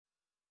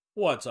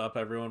What's up,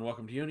 everyone?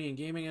 Welcome to Union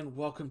Gaming, and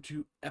welcome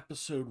to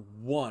episode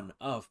 1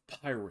 of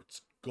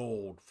Pirates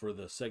Gold for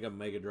the Sega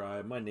Mega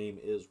Drive. My name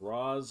is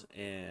Roz,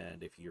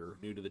 and if you're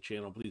new to the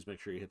channel, please make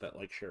sure you hit that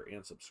like, share,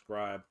 and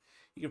subscribe.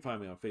 You can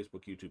find me on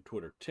Facebook, YouTube,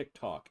 Twitter,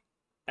 TikTok,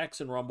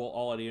 X, and Rumble,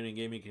 all at Union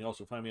Gaming. You can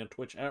also find me on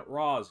Twitch at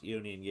Roz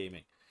Union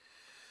Gaming.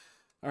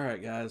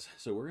 Alright, guys,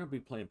 so we're going to be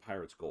playing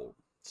Pirates Gold.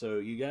 So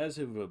you guys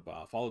who have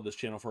followed this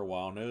channel for a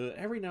while know that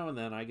every now and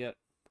then I get,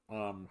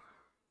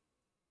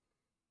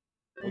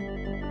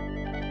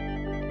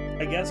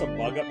 I guess a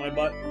bug up my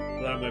butt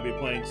that I'm going to be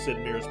playing Sid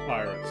Meier's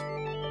Pirates.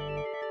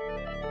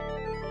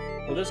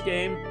 Well, this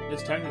game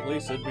is technically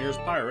Sid Meier's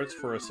Pirates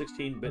for a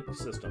 16-bit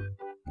system.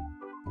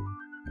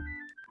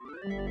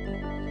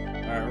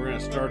 Alright, we're going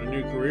to start a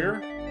new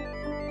career.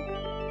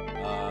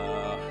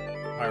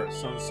 Pirate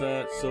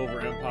Sunset,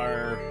 Silver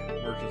Empire,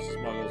 Merchants and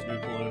Smugglers, New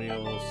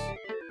Colonials,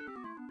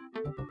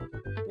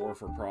 War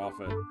for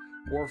Profit.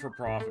 War for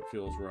Profit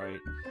feels right.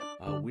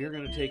 We are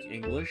going to take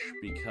English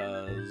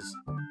because,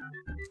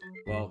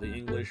 well, the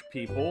English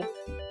people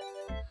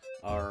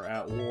are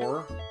at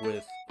war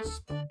with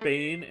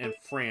Spain and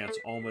France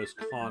almost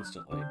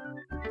constantly.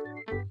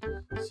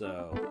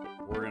 So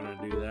we're going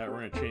to do that. We're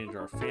going to change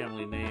our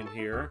family name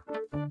here.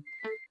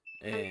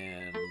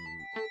 And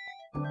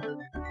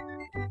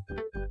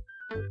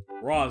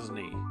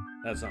Rosny.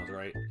 That sounds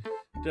right.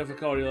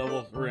 Difficulty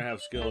level, we're going to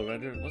have skill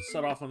adventure. Let's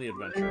set off on the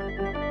adventure.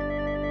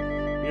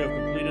 You have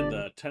completed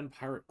the 10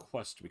 pirate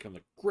quests to become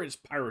the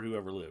greatest pirate who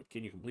ever lived.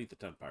 Can you complete the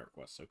 10 pirate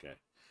quests? Okay.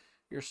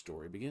 Your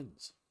story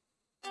begins.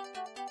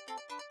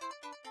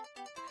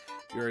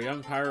 You're a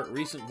young pirate,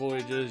 recent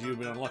voyages, you've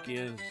been unlucky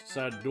and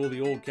decided to duel the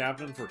old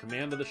captain for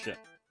command of the ship.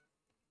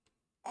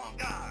 On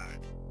guard!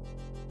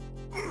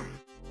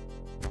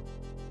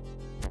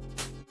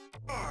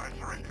 I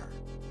surrender.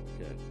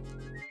 Okay.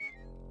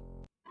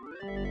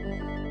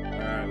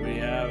 Alright, we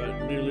have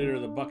a new leader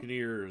of the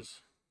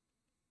Buccaneers.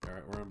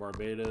 Alright, we're in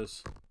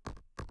Barbados.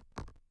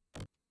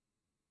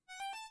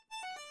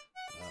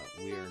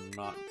 We are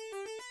not...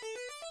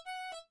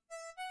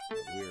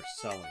 We are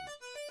selling.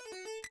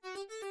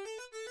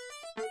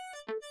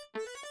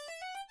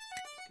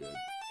 Good.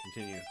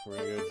 Continue. We're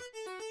good.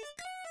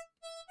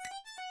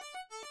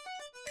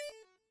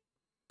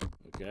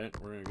 Okay,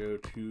 we're gonna go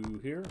to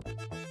here.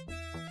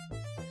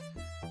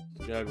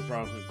 Guide for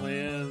promising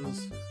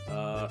plans.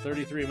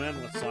 33 men.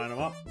 Let's sign them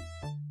up.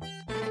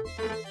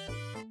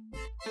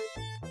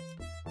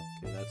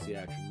 Okay, that's the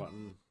action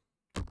button.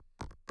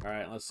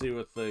 Alright, let's see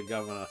what the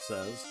governor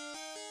says.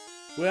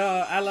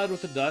 Well, allied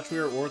with the Dutch, we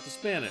are at war with the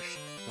Spanish.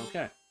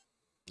 Okay.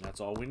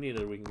 That's all we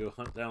needed. We can go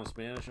hunt down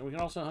Spanish, and we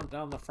can also hunt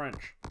down the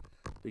French.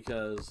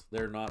 Because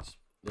they're not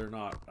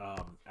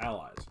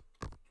allies.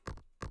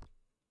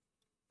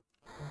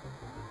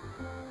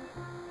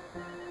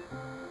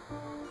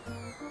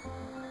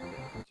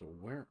 So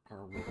where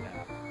are we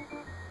at?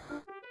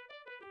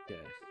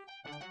 Okay.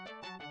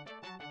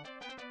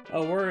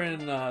 Oh, we're in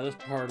this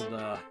part of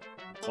the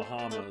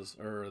Bahamas,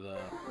 or the...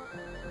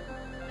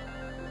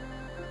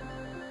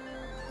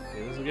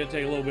 Okay, this is going to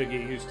take a little bit to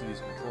get used to these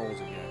controls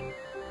again.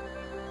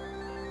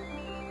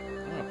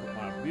 I'm going to put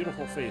my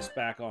beautiful face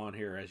back on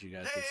here, as you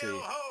guys can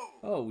see.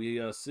 Oh, we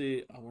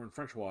see... Oh, we're in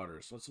French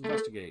waters. Let's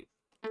investigate.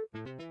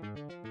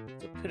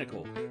 It's a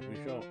pinnacle. We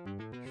shall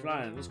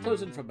fly in. Let's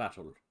close in for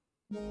battle.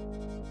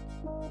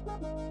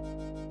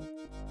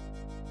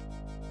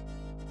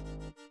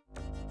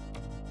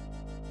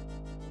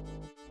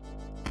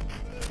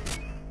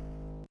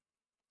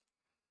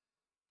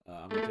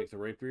 I'm going to take the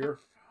rapier.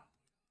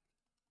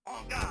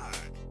 On guard!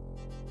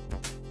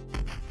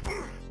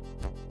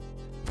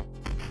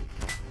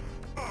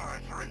 I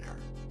surrender.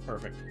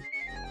 Perfect.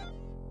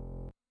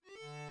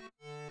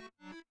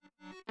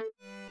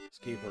 Let's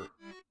keep her.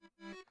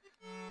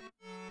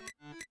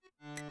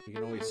 You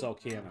can always sell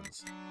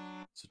cannons.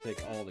 So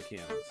take all the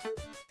cannons.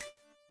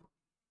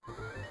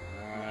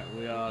 Alright,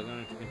 we are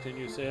going to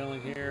continue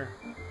sailing here.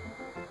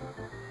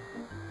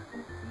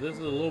 This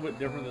is a little bit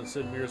different than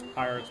Sid Meier's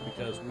Pirates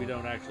because we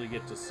don't actually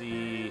get to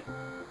see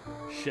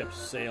ships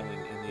sailing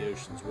in the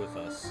oceans with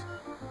us.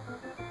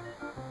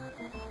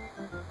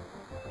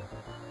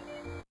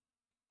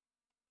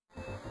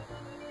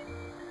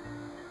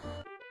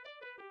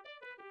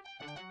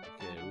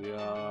 Okay, we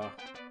are...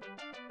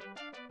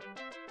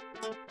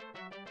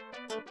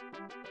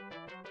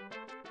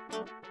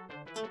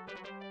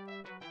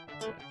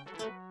 Okay.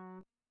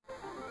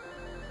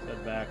 Let's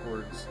head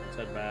backwards. Let's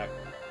head back.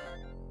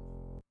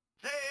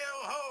 Sail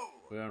ho!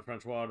 We're on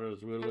French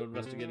waters. We'll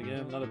investigate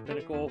again. Another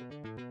pinnacle.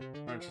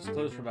 French is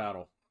closed for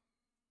battle.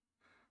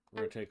 We're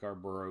going to take our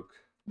Baroque.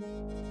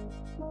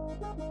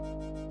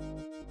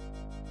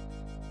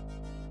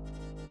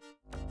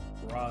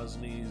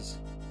 Rosny's.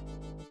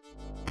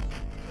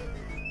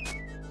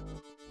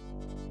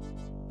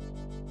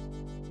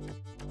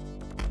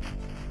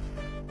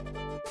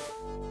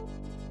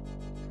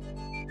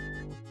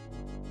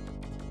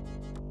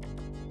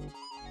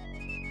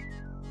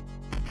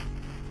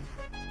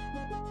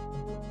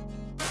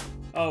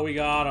 Oh, we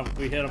got him.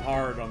 We hit him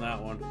hard on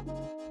that one.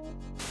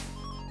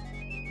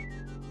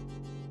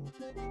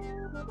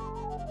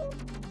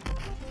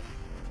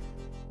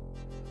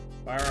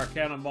 Fire our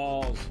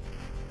cannonballs.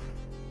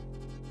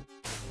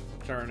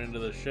 Turn into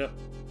the ship.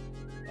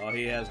 Oh,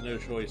 he has no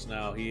choice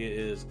now. He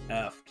is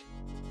effed.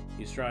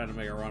 He's trying to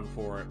make a run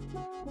for it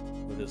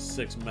with his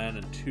 6 men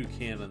and 2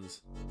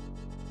 cannons.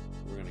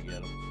 We're gonna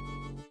get him.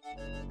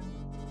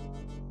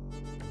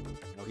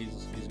 Oh,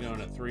 he's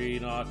going at 3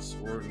 knots.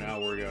 We're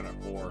going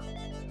at 4.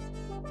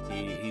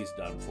 He's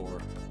done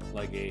for.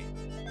 Like a.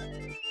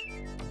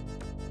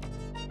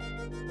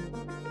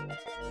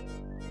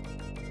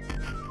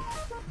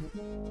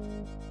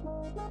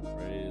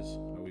 Raise.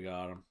 Oh, we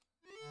got him.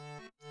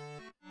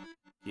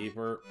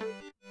 Keeper.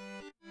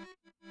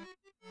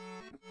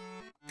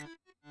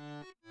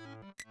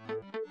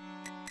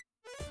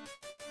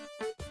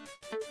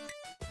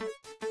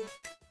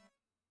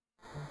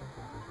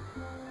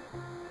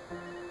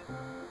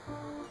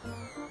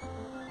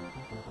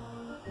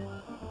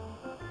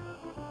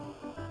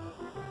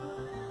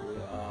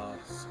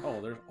 Oh,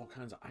 there's all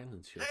kinds of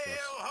islands here.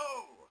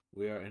 Sail-ho!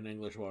 We are in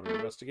English water.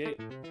 Investigate.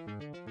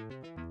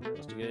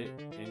 Investigate.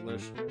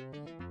 English.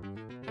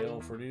 Hail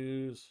for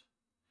news.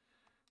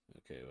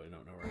 Okay, well, I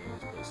don't know where any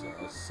of these places are.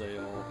 Let's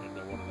sail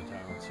into one of the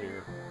towns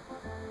here.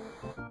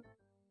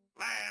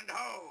 Land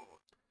ho!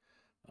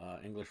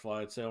 English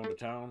flag, sail into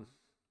town.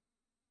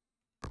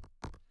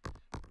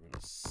 We're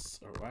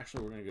gonna,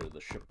 actually, we're going to go to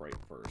the shipwright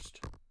first.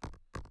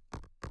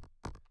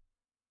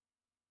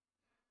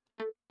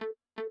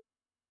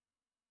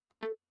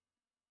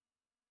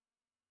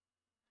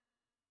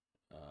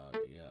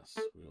 Yes,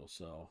 we will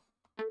sell.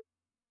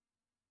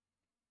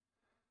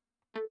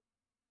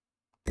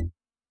 Okay,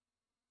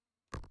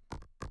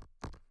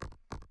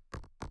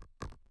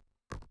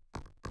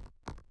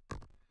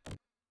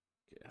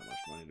 how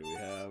much money do we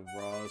have?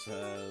 Roz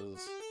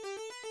has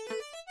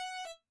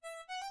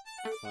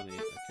plenty.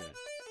 Okay.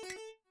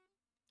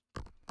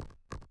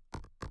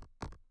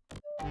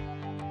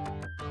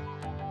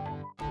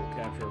 We'll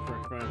capture a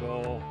French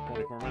goal.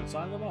 24 men.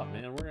 Sign them up,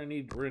 man. We're gonna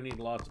need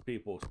lots of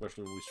people,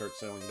 especially when we start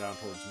sailing down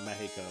towards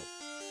Mexico.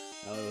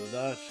 Now that the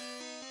Dutch.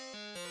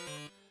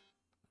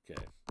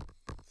 Okay.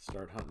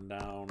 Start hunting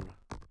down.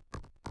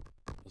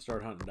 Let's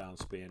start hunting down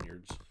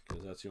Spaniards,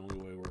 because that's the only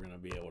way we're gonna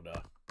be able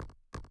to.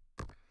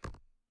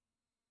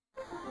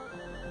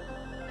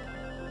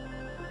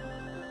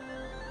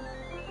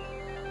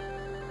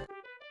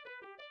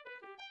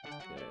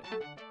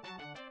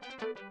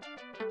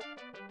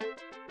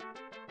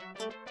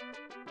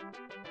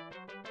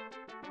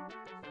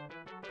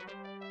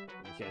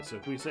 Okay, so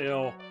if we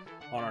sail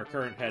on our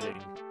current heading,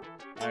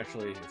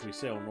 actually, if we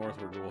sail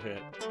northward, we will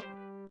hit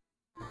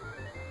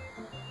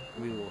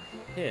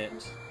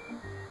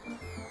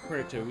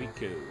Puerto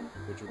Rico,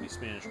 which will be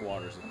Spanish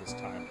waters at this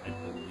time, I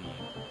believe.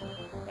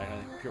 I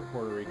think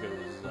Puerto Rico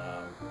was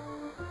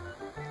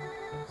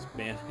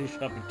Spanish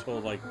up until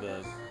like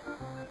the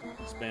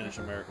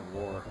Spanish-American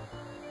War.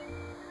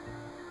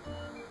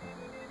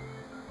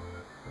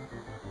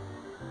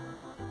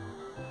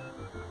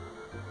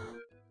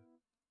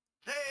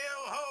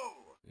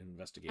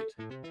 Investigate.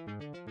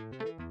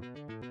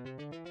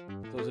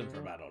 Close in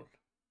for battle.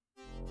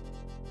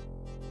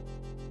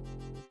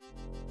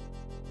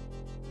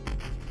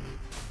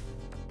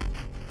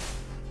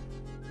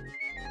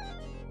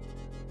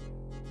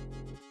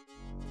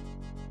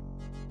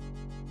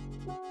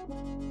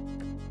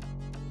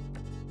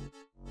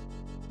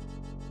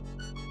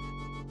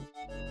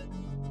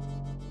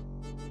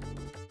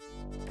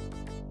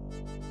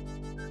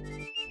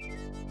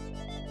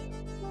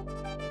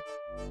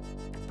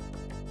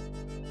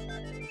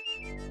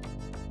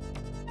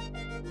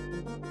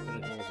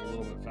 A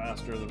little bit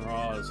faster than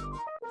Roz.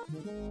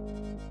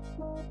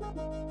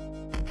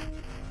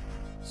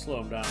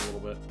 Slow him down a little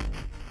bit.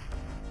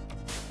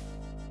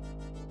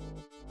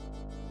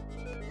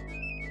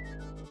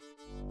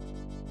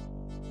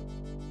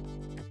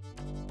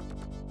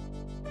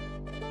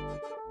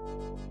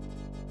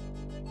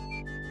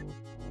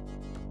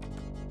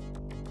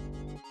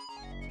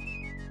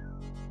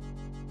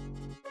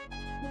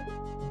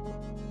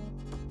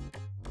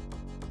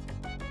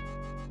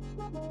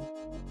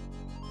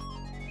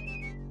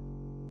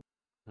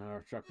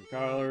 Our trucker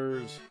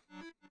collars.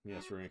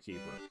 Yes, we're gonna keep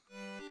her.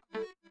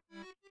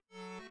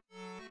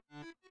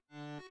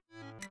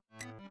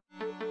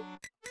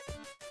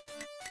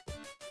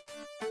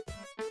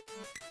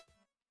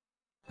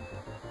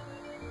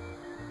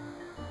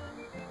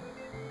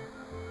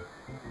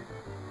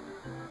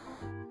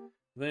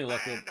 They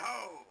left it.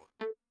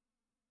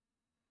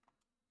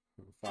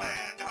 Fire.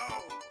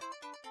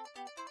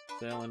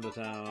 Sail into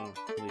town.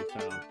 Leave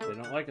town. They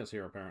don't like us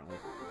here, apparently.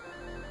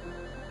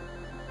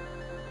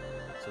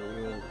 So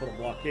we will put a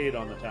blockade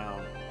on the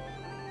town.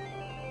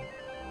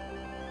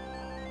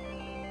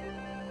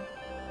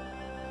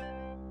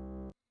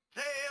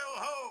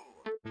 Sail-ho!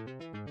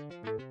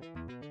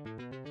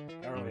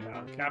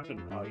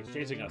 Captain. Oh, he's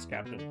chasing us,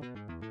 Captain.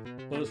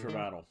 Close for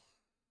battle.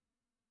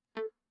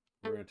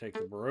 We're going to take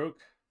the Baroque.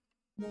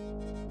 We're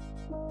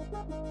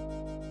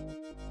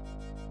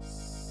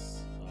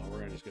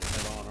just going to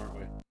head on, aren't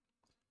we?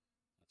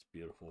 That's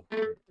Beautiful.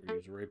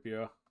 Use a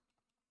rapier.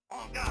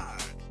 On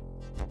guard.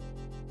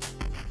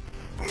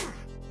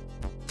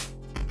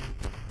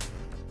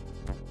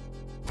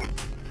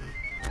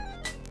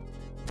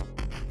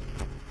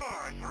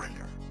 I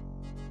surrender.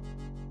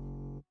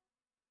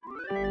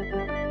 We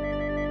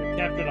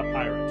captured a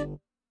pirate.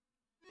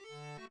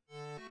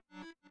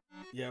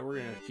 Yeah, we're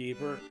gonna keep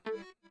her.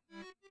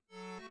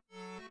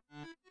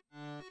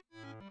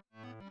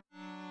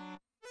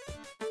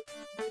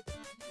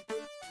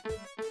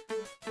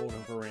 Hold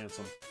him for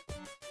ransom.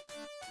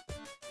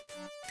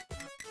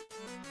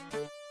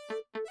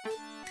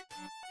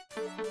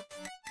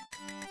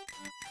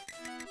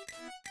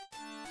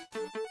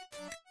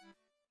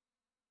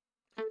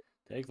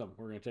 Take them.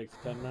 We're gonna take the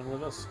 10 men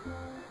with us.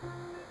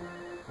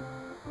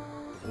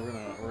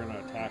 We're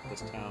gonna attack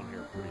this town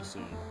here pretty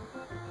soon.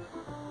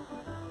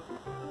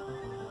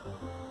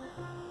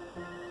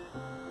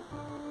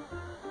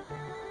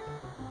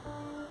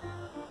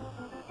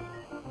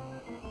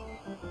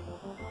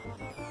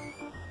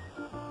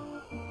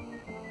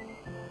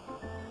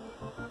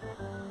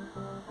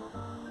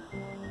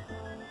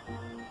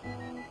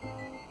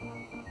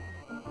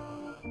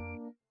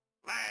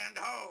 Land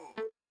ho.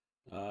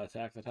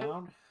 Attack the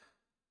town.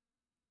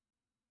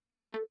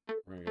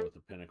 We're gonna go with the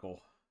pinnacle.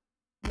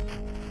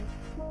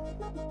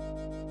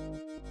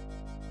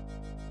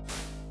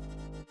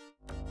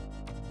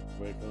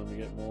 Wait for them to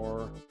get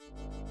more.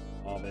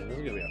 Oh man, this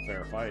is gonna be a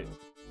fair fight.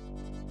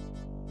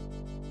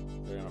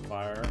 They're gonna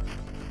fire.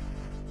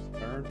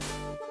 Turn.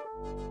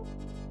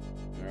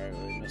 Alright,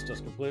 they missed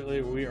us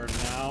completely. We are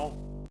now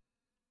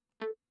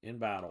in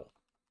battle.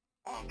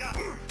 On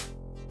guard.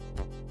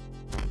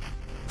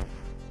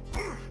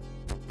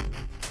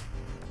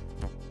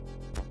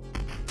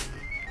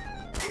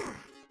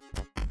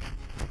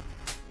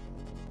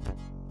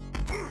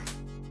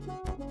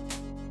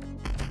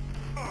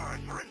 I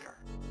surrender.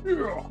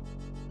 Yeah.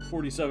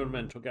 47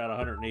 men took out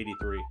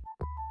 183.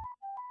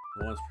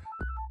 Once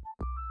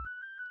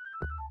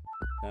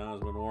town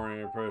has been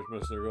warning and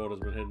most of their gold has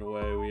been hidden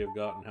away. We have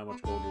gotten how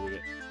much gold do we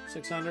get?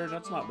 600?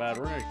 That's not bad.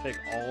 We're gonna take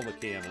all the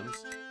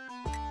cannons.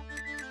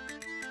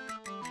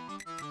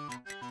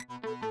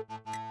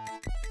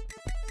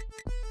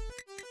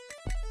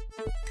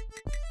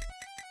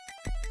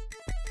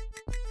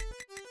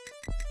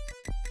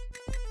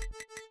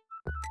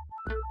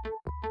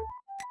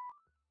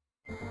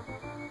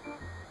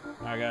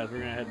 Alright guys, we're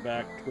gonna head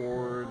back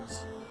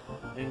towards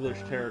English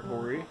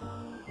territory.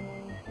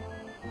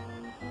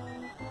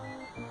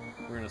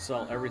 We're gonna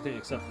sell everything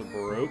except the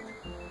Baroque,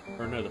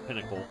 or no, the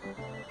Pinnacle.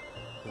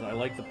 Because I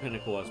like the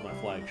Pinnacle as my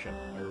flagship.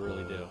 I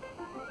really do.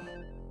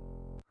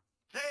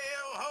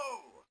 Sail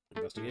ho.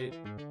 Investigate.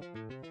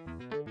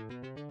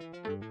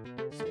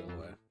 Sail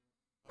away.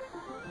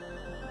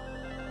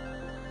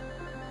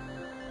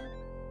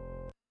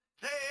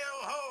 Sail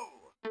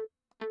ho.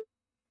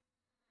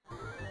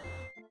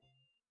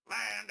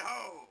 Land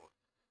ho.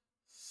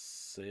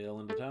 Sail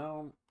into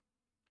town.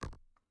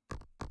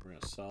 We're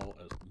gonna sell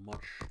as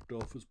much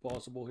stuff as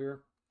possible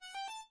here.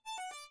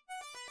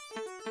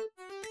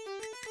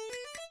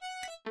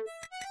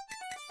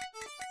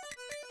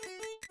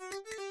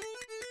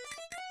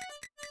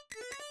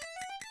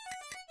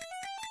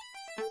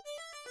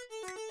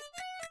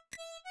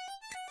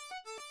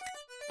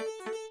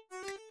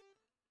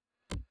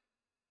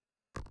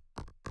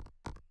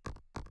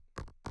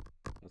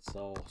 Let's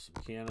sell some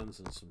cannons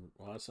and some.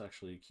 Well, let's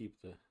actually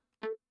keep the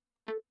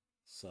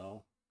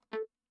sell.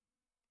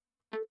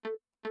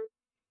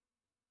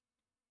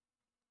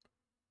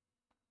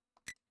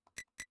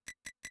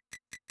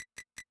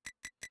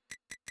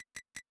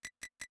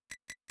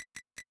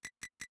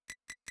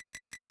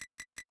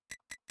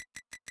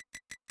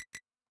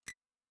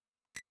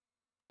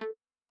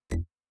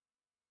 See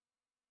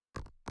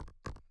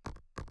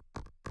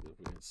if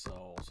we can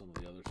sell some of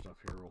the other stuff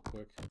here real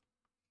quick.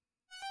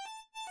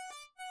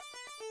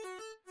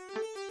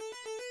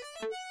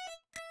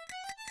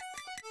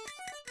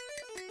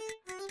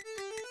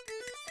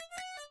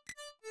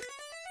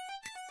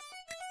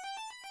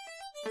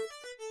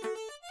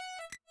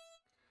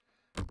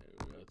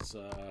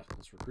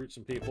 Let's recruit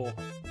some people.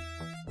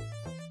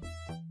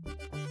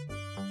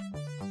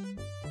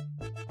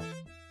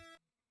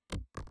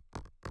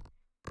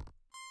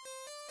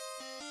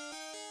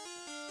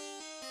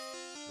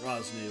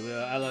 Rosny,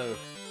 hello.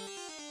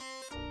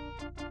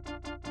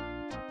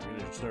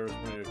 Your service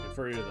may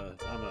confer you the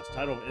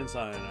title of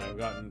ensign. I've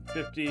gotten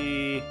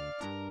 50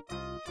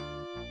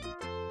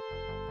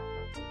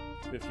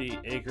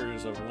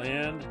 acres of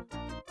land.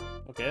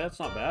 Okay, that's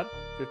not bad.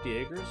 50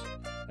 acres.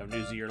 I have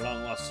news of your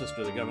long-lost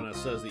sister. The governor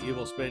says the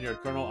evil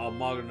Spaniard Colonel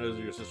Almagra knows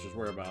of your sister's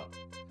whereabouts.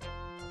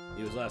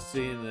 He was last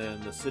seen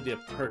in the city of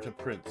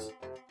Port-au-Prince.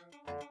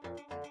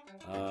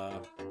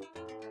 The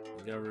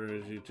governor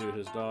is you to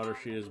his daughter.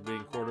 She is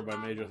being courted by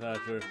Major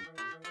Thatcher.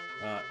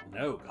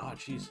 No, God,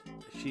 she's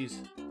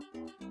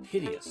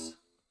hideous.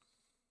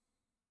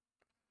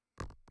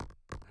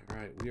 All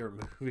right, we are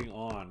moving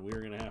on. We are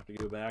going to have to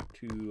go back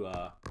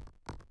to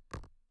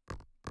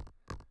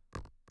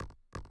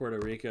Puerto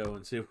Rico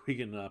and see if we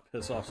can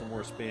piss off some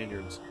more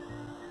Spaniards.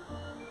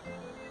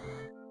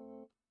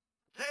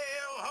 Sail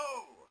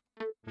ho!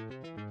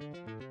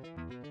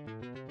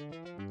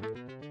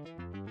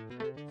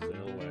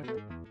 Sail away.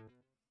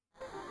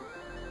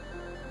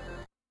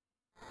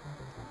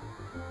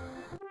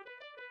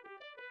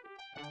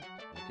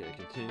 Okay,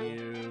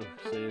 continue.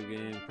 Save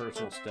game.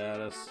 Personal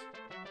status.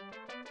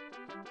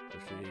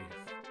 50.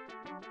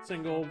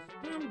 Single.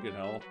 Good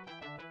health.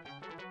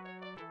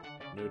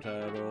 No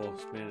title.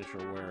 Spanish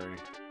or wary.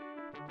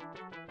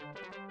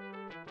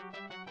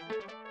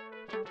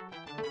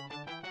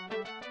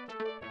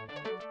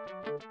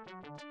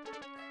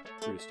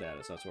 Crew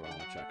status. That's what I want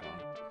to check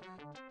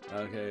on.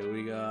 Okay,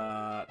 we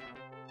got...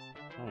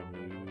 I'm going to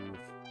move...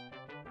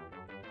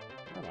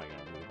 Where am I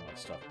going to move my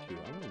stuff to?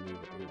 I'm going to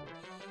move it over.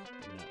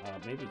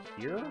 Maybe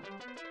here?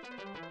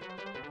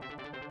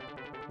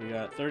 We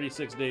got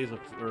 36 days of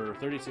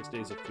 36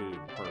 days of food.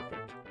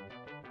 Perfect.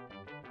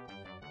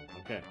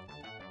 Okay.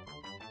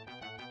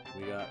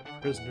 We got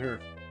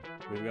prisoner.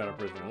 We've got a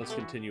prisoner. Let's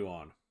continue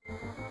on.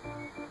 Are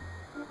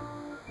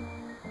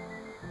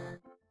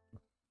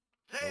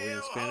we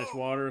in Spanish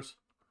waters?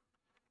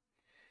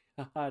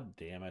 Haha,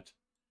 damn it.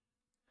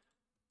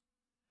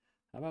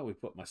 How about we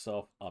put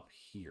myself up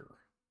here?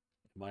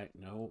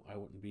 No, I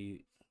wouldn't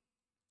be.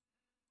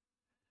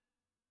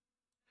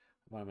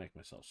 How about I make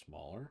myself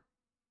smaller?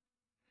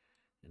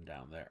 And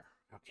down there.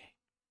 Okay.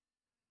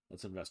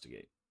 Let's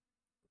investigate.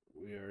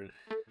 We are...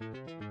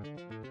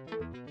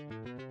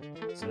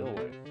 Sail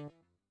away.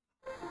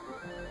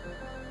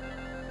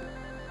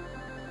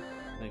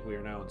 I think we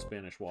are now in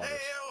Spanish waters.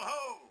 Sail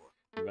ho!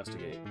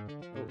 Investigate.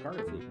 Oh,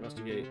 cargo fleet.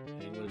 Investigate.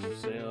 English.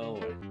 Sail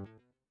away.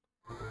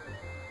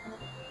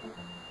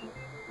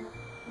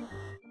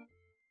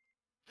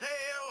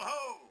 Sail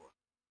ho!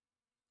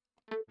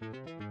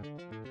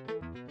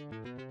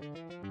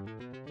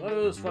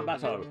 Close for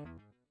battle.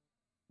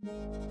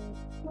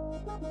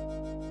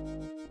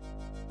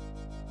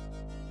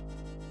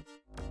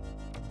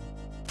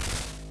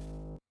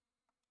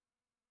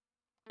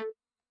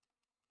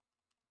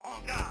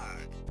 On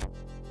guard!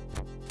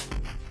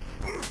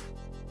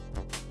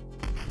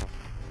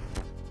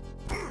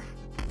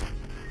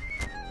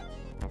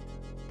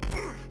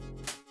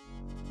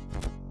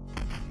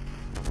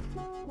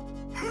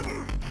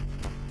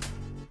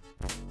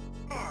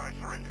 I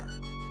surrender.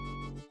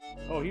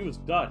 Oh, he was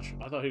Dutch.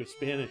 I thought he was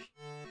Spanish.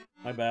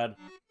 My bad.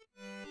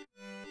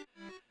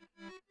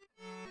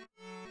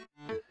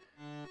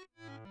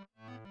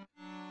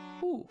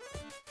 Ooh.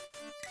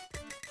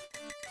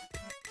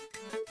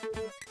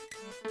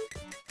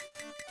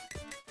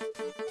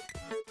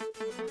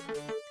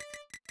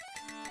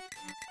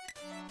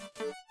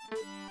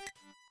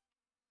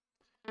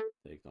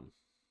 Take them.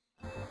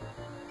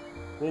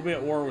 We'll be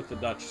at war with the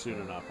Dutch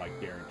soon enough, I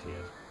guarantee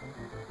it.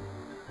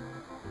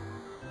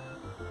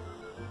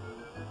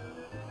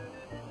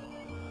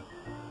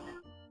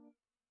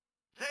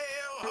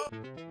 Sail ho!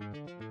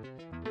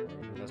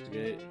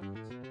 Investigate.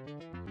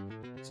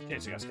 It's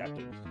Casey, us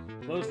captain.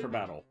 Close for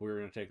battle. We're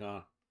gonna take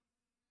on.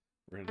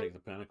 We're gonna take the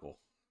pinnacle.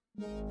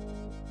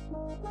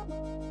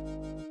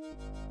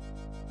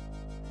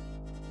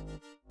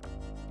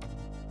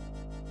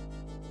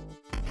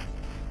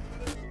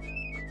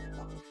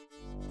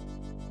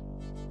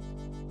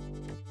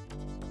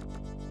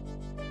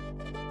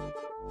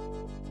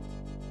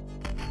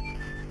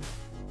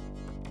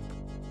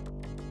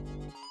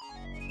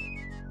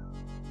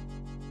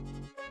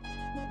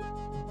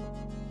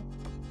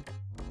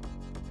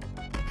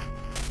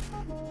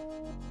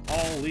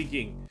 All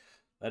leaking.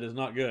 That is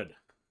not good.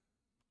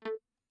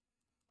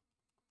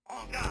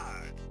 On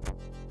guard!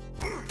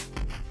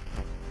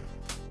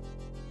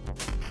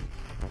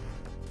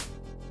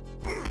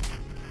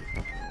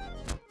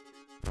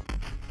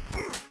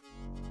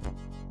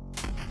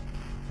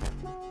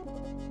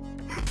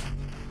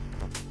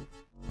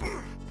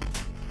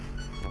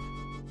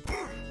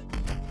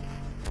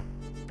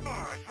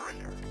 I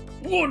surrender.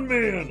 One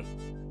man!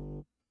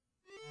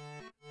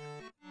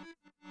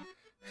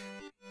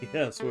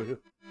 Yes, we.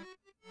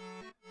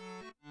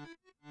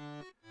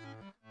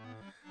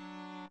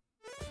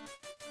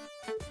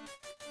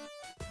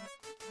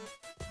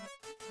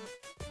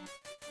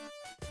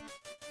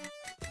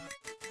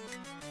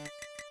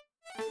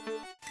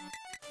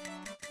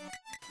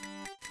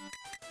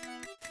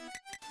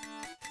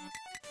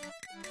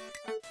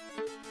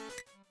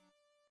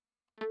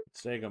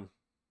 Let's take them.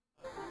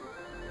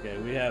 Okay,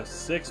 we have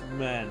 6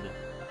 men.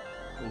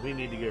 We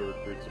need to go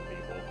recruit some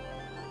people.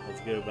 Let's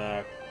go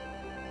back.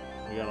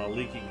 We got a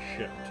leaking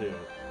ship too,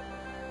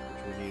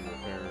 which we need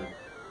repaired.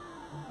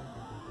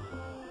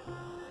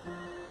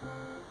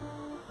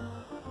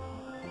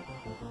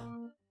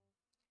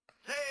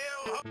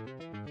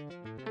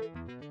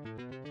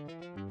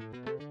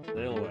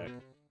 Sail away.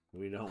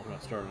 We don't want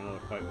to start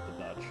another fight with the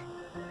Dutch.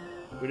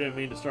 We didn't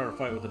mean to start a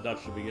fight with the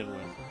Dutch to begin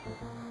with.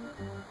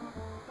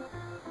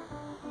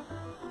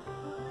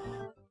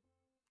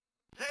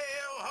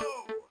 Sail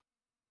ho!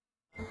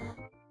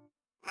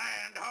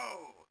 Land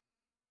ho!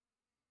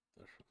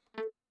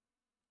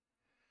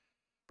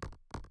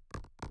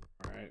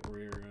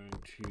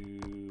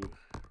 to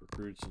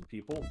recruit some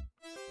people.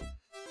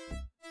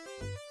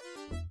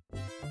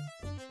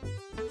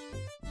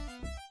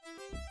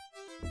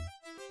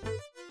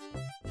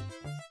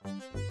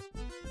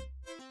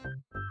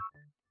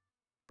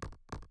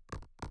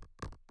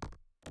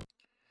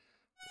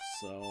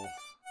 So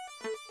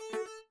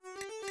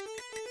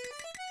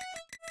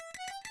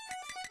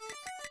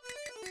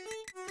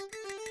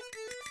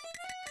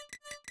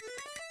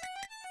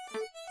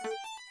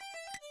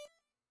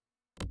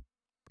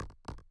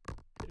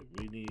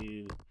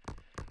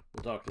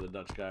we'll talk to the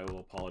Dutch guy. We'll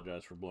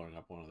apologize for blowing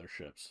up one of their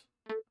ships.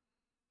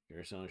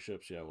 You're selling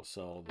ships? Yeah, we'll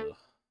sell the...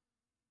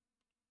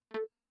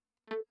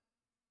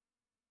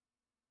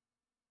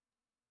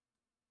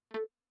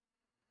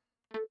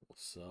 We'll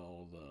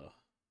sell the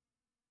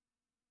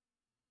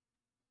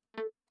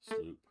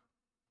sloop.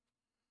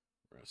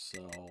 We're going to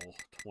sell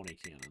 20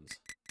 cannons.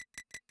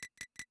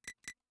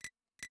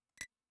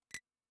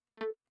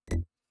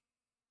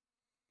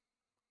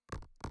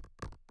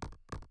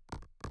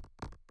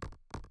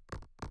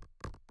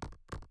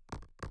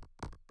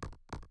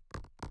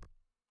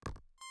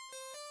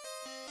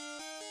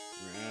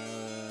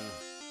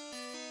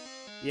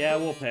 Yeah,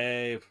 we'll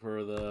pay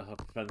for the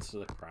offense to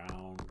the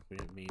crown. We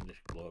didn't mean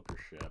to blow up your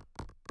ship.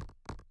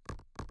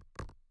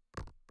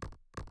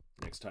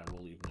 Next time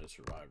we'll leave no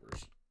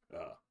survivors.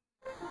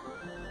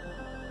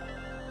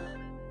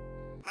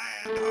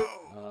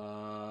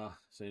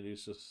 St.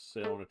 Eustace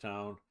sail into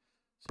town,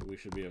 so we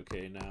should be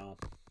okay now.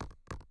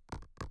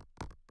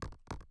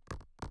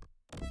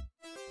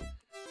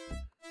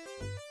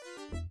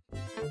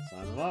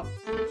 Sign them up.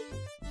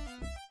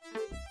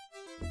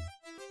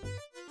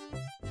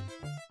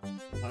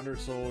 100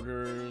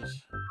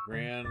 soldiers,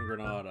 Grand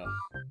Granada.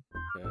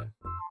 Okay.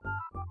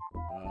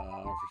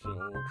 For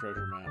old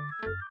treasure map.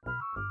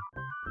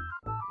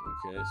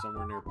 Okay,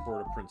 somewhere near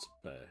Port of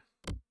Principe.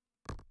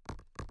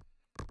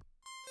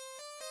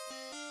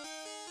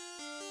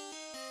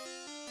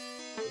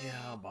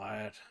 Yeah, I'll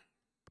buy it.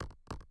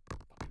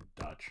 Fucking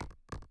Dutch.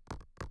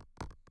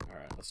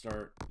 Alright, let's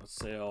start. Let's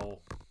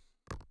sail.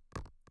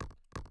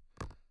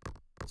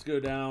 Let's go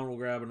down. We'll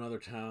grab another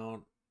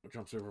town. It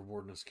jumps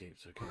overboard and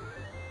escapes. Okay.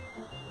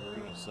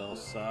 We're gonna sail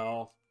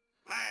south.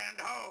 Land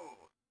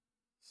ho!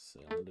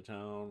 Sail into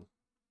town.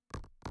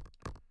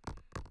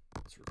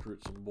 Let's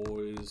recruit some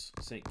boys.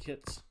 St.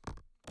 Kitts.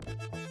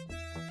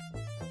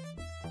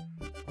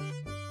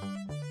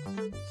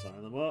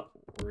 Sign them up.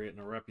 We're getting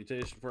a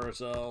reputation for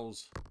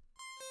ourselves.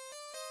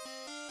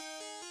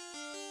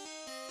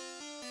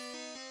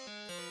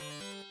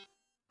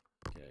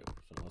 Okay,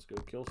 so let's go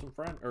kill some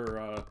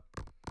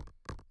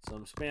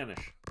some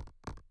Spanish.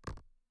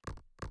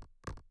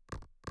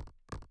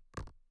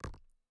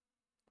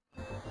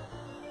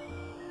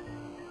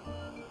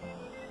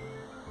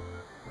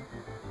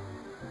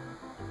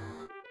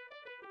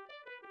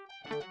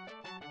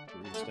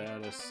 Food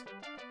status.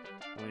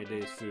 How many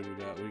days food we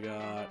got? We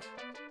got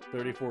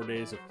 34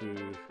 days of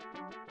food.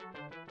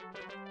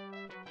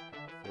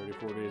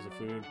 34 days of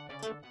food.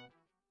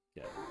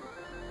 Yeah.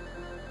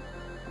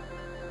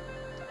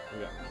 We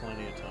got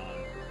plenty of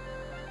time.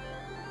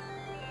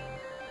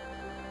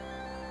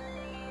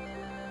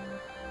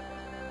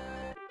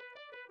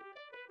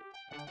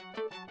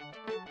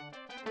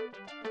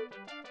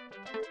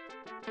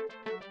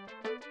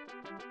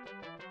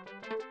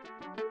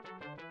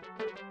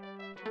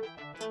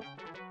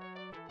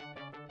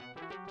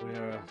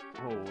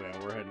 Oh yeah,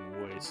 we're heading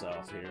way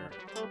south here.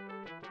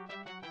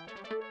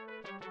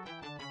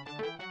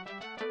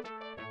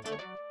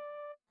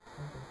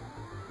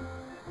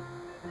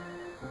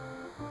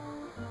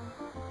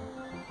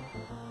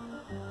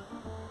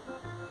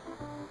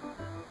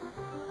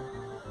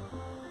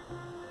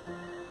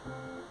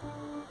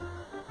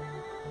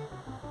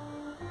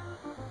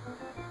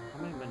 How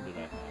many men did I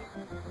have?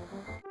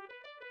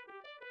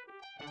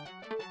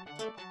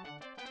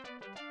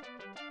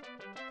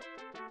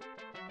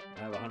 I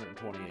have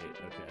 128,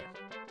 okay.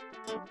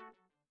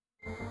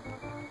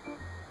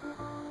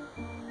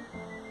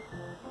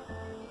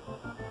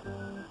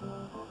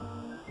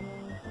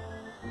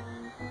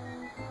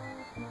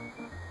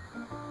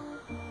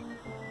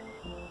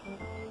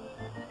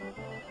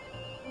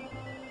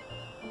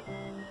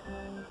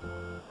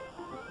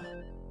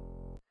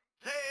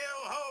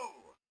 Sail ho!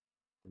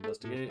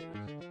 Investigate.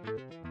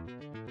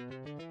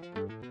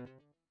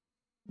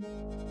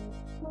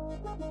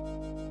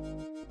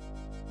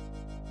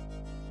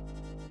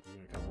 They're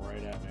gonna come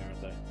right at me,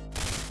 aren't they?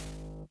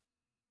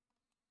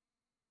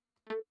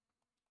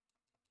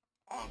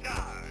 On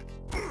guard!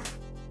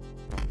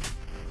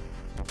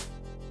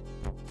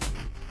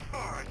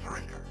 Or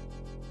surrender!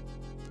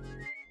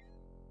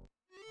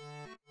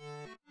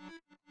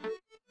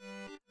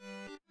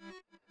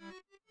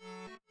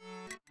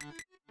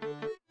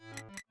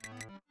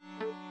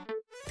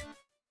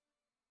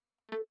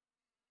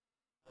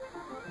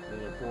 They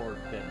report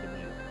dead to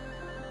me.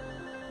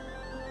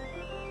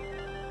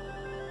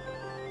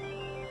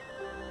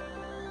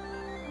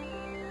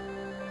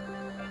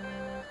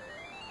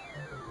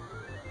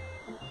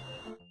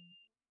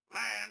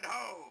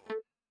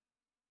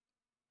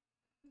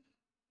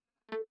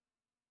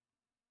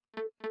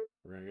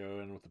 We're gonna go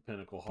in with the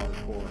Pinnacle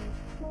Hardcore.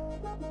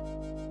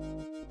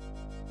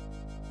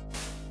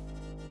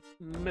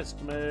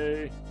 Missed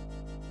me.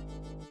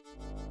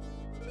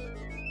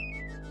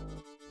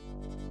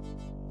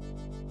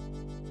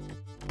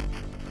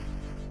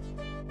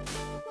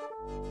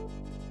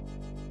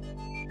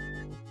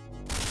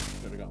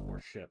 Could have got more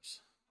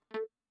ships.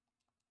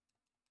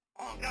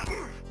 On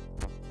guard.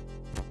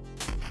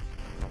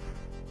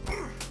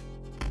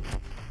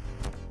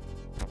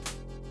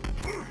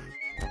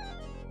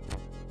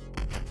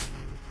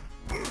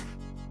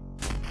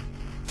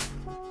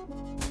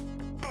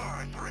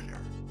 I surrender.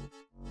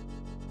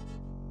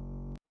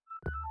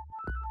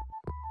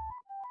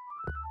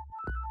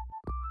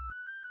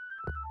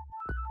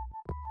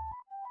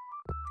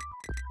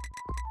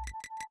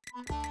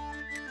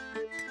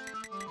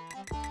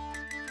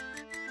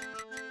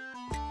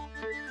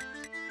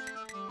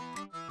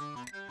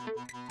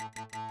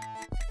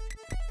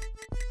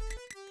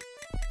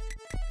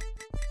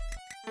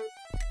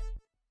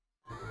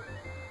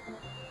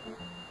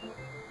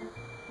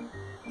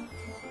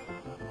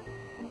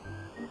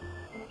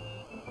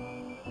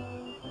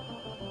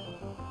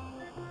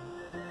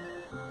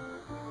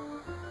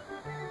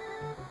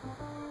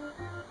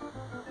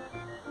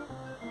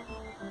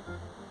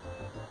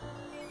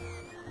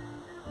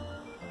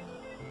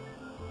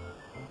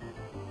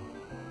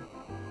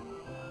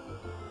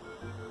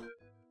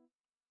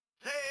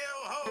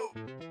 Sail ho!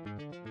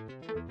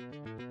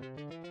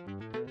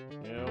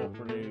 Hail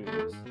for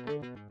news.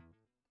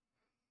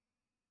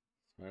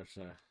 There's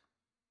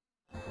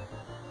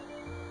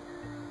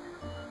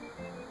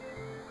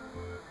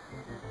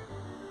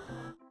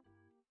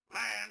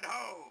Land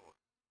ho!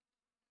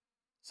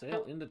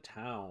 sail into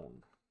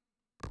town.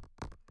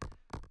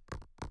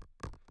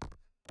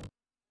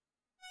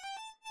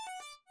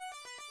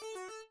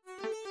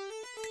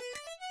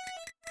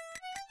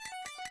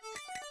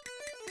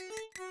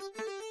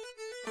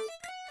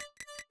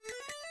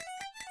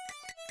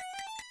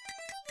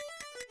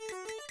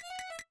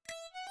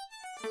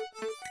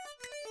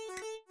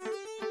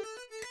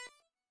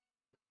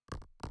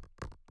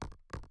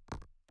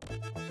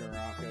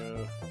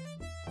 Morocco.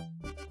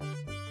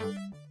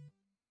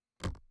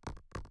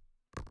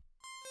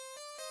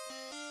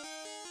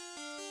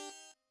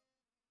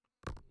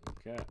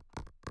 Okay,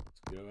 let's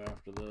go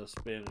after the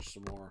Spanish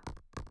some more.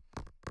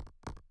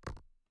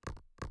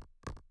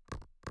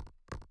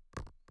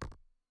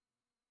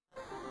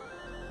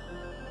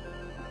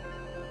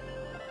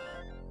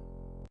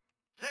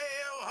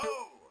 Sail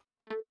ho!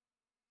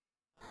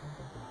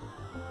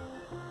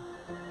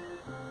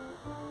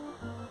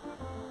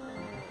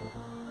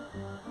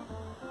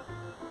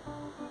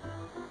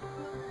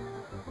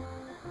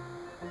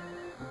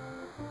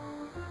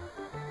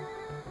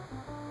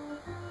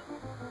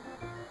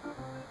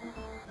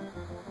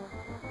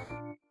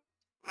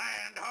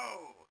 Land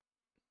ho!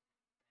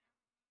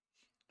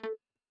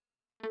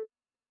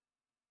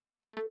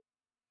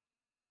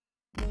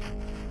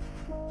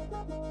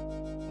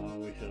 Oh,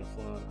 we should have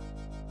flown.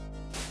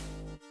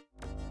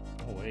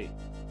 Oh wait,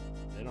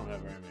 they don't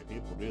have very many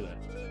people, do they?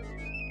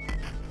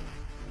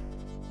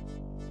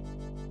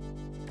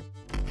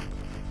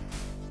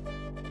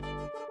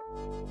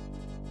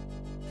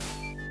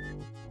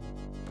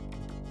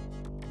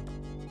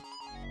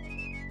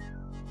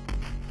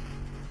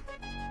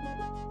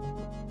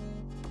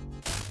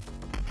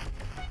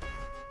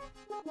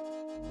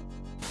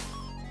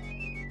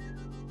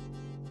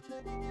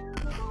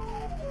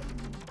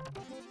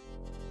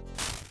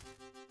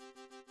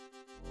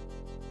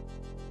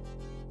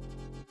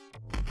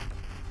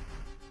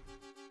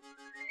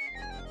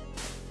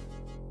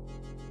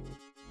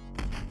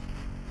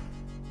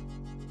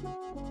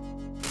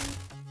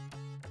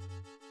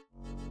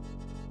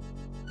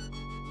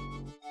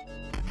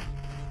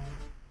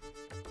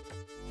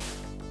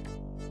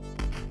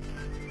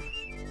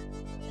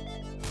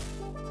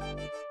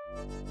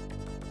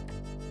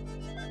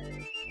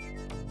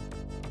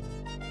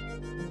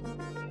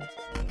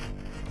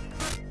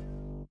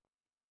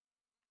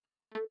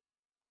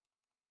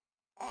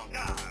 On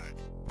guard!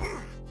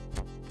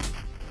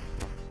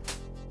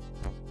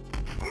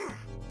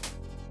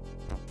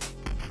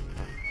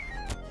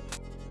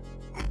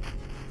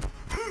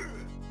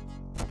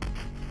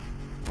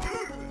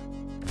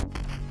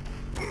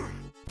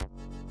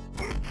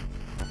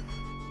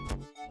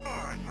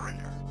 I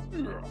surrender.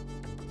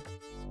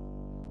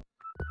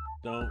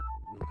 Don't.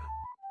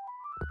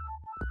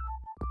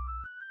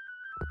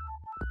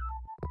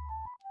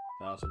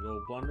 Thousand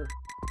gold plunder.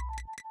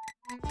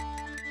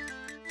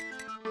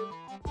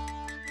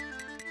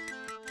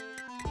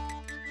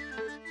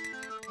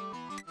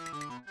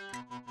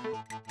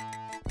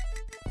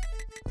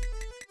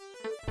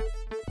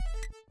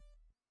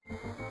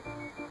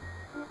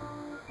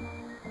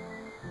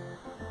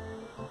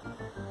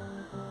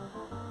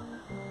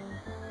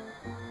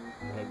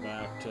 Head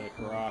back to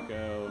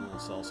Caraco and we'll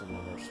sell some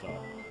of our stuff.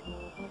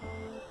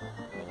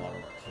 A lot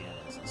of our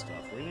cannons and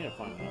stuff. We need to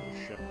find another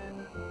ship.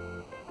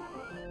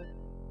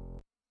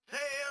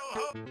 Sail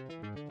ho!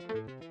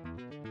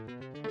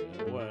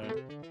 Get away.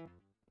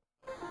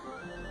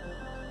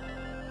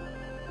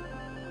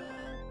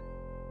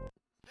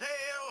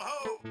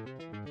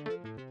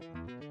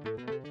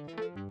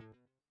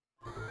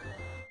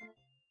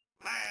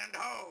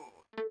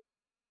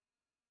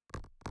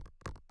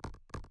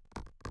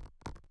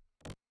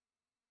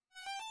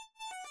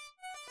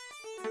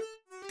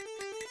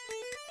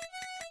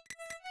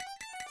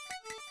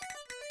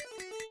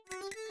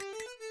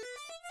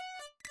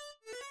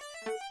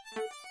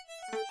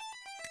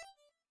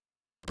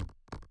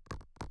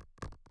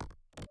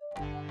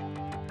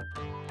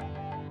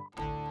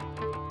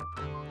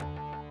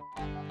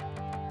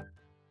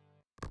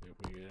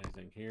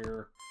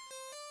 here.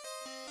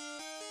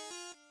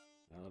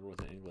 Another with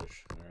the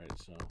English. Alright,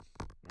 so.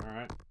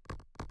 Alright.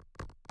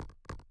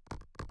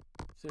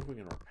 See if we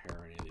can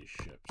repair any of these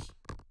ships.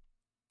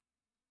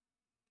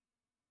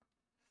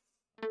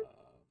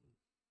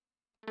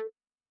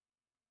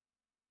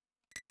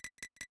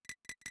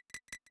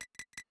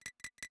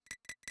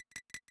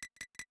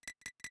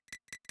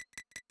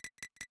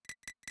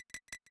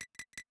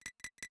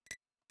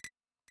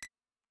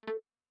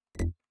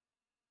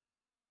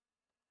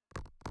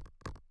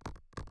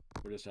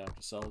 We just have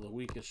to sell the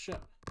weakest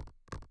ship.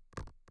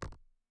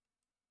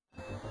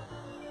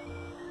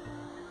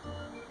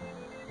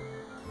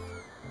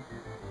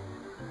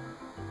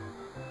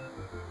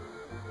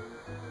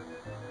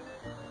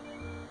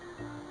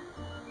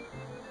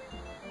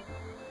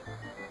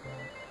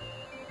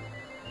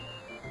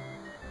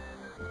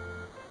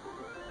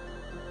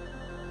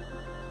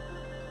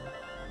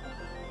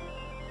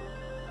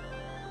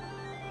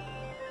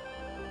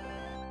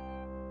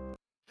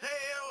 Hail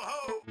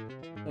ho!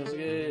 Let's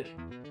get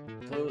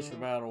close for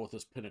battle with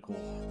this pinnacle.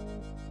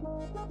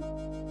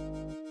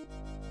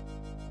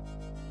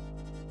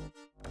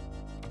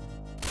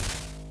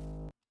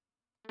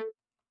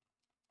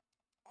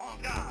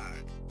 On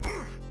guard!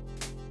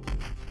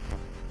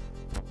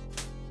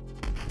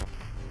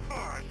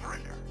 I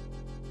surrender!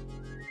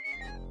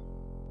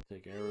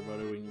 Take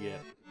everybody we can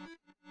get.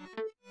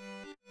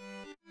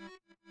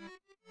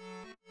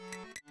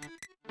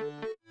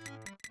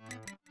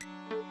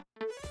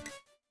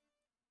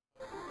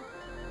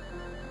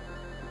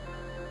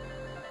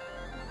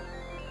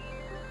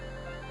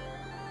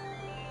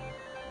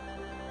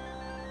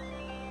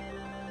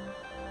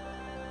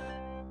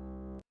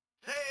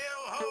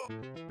 Hail ho!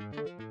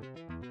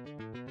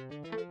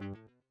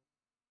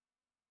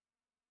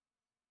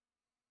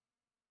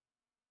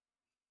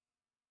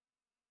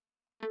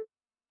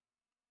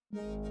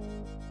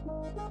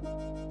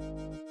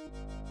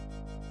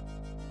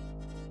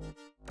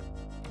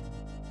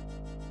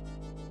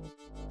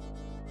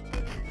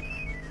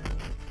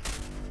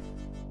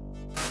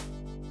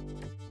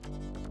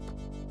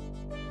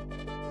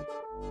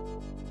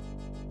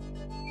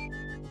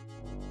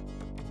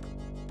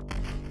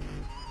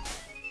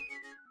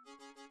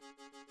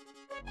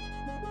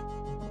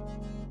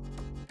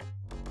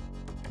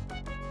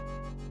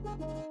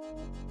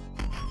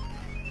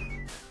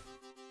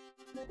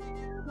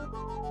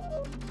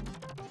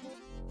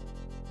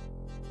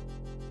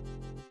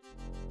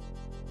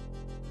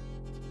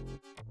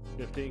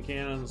 15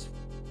 cannons,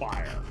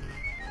 fire.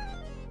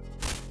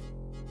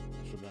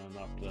 Should have been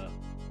enough to.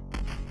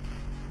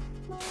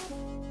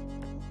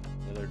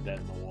 Yeah, they're dead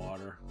in the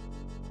water.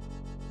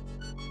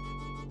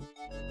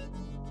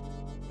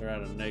 They're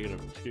at a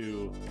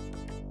 -2.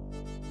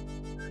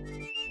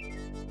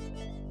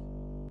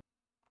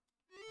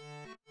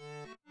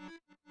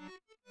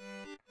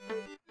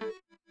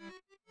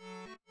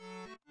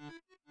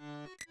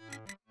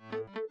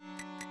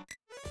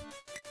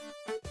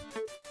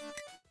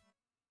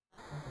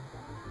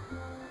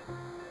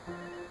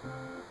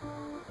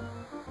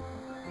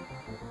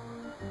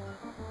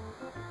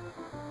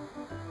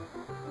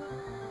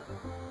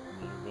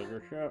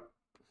 Bigger ship.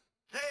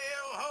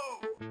 Hail ho!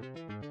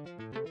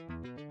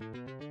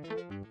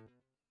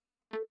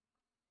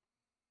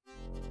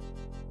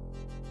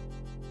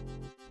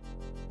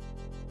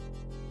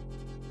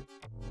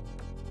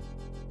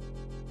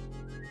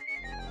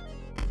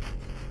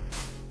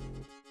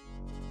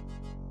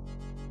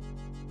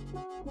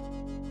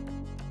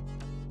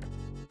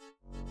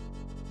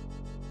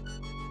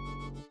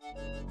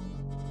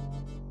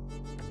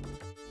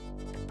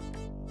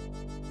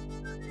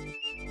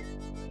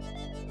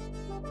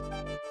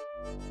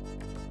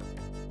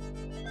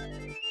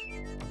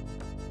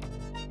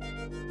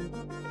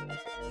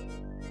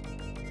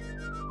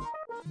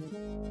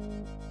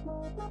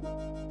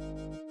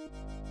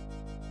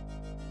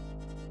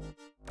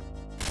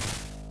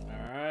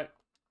 Alright.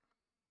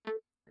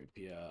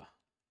 Rapier.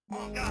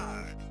 On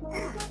guard!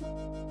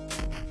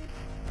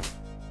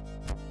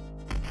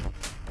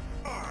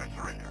 I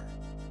surrender!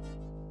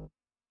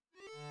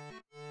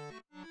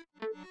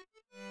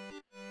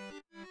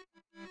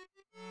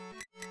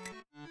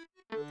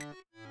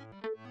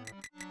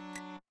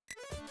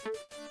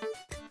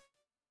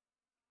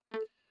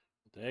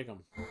 Take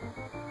them.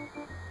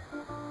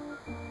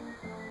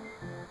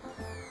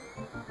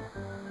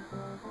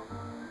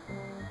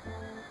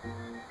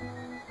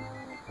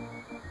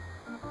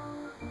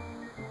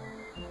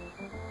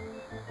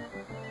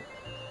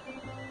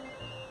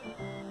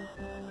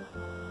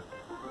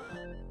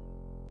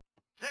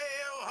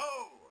 Hail ho!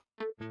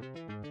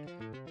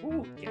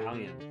 Ooh,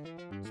 galleon.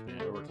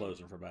 We're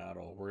closing for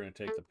battle. We're going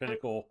to take the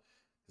pinnacle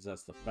because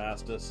that's the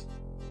fastest.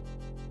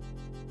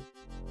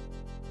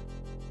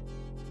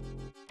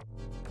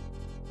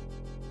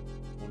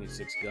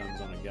 "26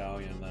 guns on a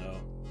galleon, though.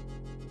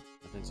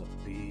 That thing's a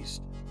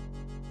beast.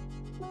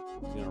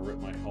 He's going to rip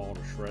my hull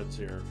to shreds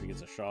here if he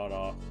gets a shot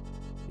off.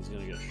 He's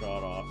going to get a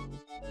shot off.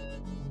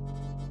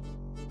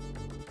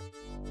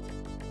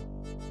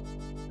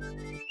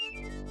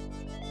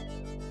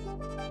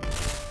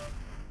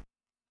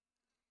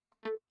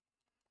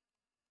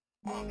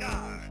 On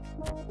guard.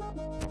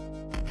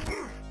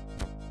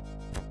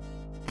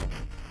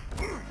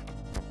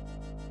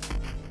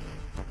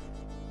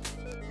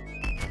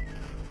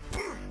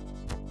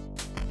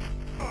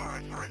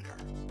 I surrender.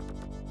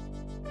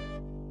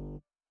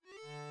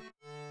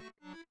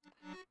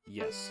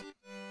 Yes.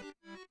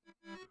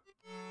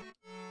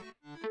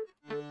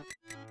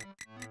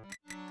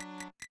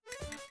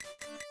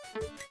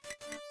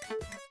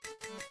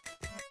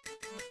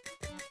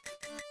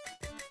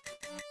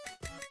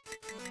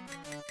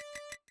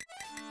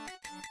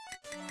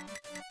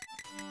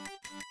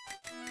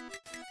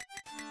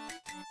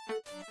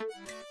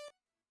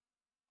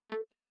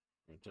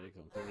 We're gonna take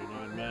them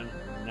 39 men.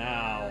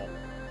 Now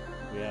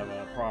we have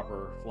a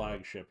proper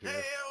flagship here.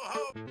 Sail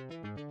ho!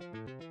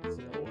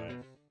 Sail away.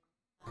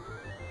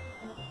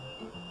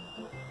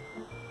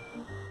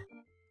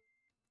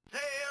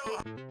 Sail ho!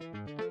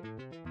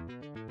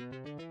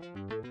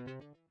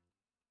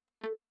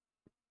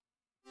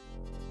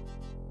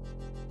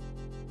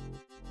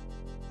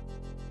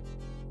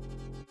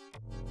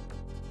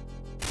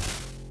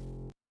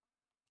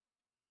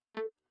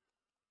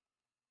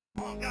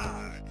 On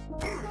guard.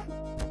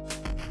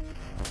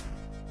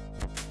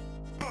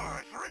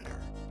 I surrender.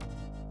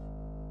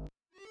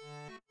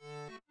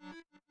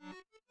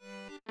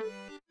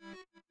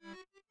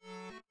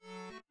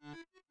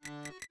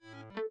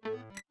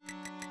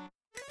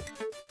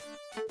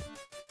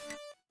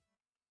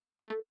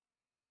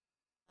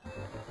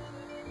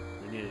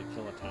 We need to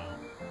kill a town.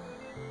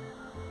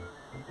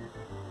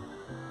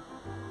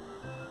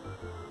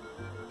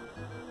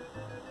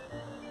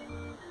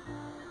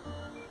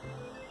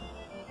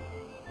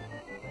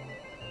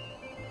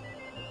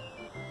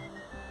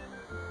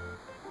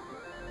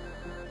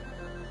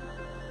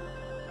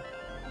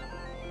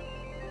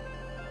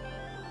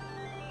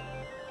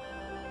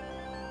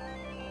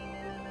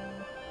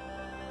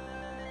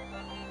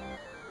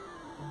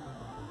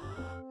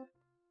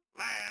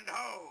 Land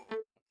ho!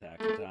 Attack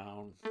the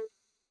town.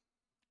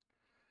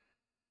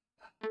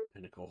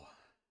 Pinnacle.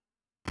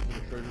 The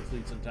treasure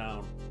fleet's in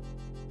town.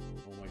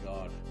 Oh my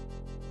god.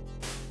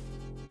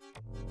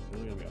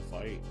 There's really gonna be a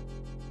fight.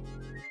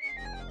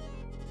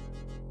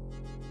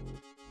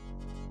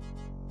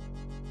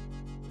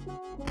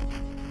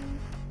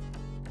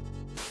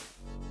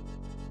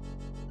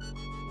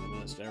 They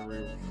missed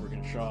every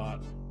freaking shot.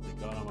 They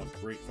got him a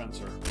great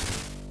fencer.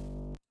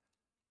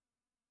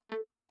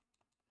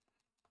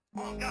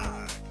 On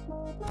guard.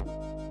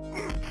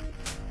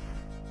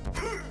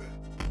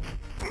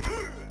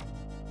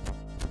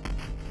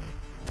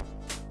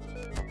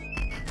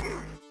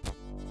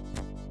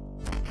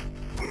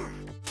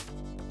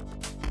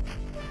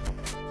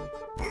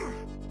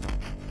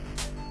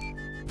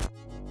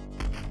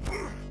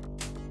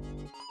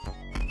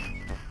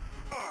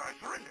 I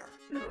surrender.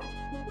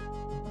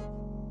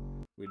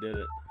 We did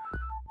it.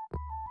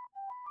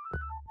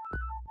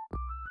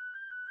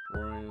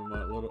 Worrying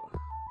about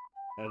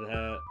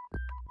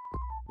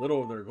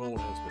little of their gold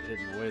has been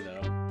hidden away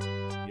though.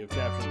 You have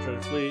captured the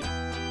treasure fleet,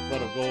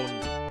 flood of gold.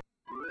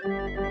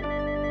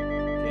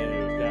 Okay,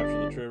 we've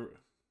captured the treasure.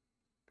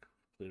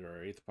 Completed our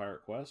 8th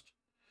pirate quest.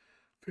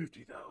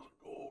 50,000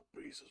 gold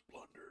pieces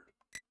plundered.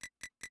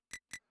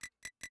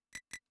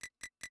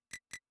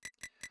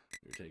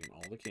 We're taking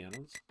all the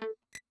cannons.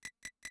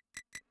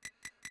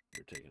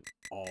 We're taking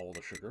all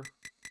the sugar.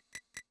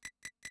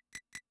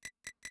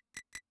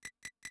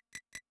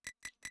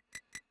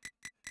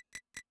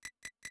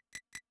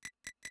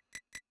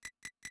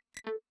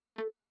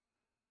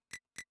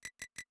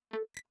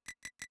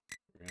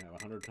 We're gonna have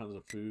 100 tons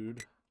of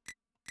food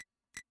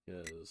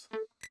because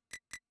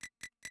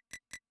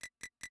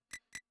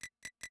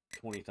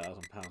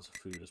 20,000 pounds of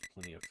food is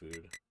plenty of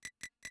food.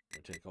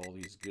 We're gonna take all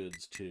these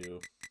goods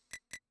too.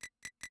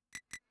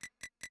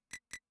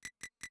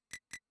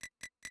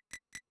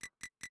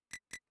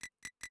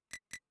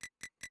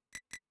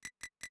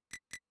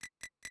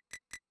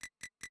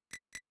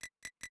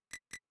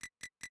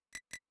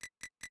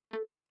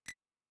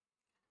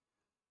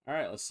 All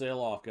right, let's sail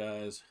off,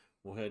 guys.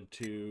 We'll head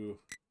to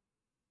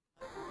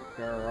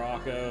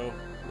Cararaco,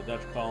 the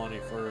Dutch colony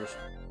first.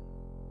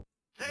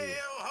 Sail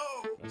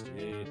ho!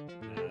 Investigate.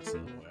 Nah, sail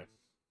away.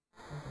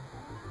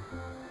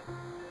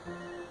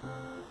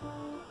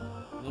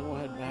 And then we'll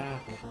head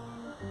back.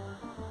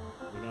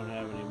 We don't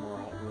have any more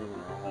room in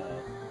our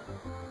hull.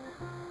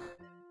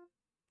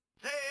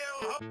 Sail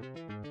ho!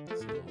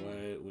 Sail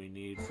away. We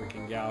need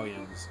freaking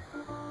galleons.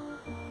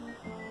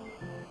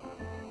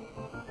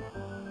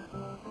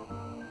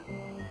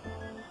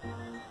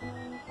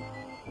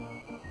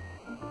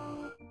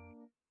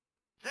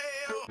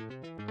 Sail!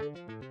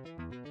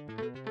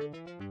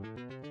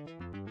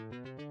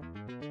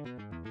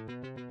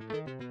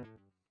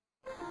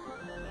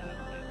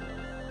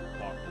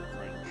 Talk to the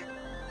French.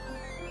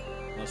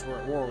 Unless we're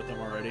at war with them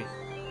already.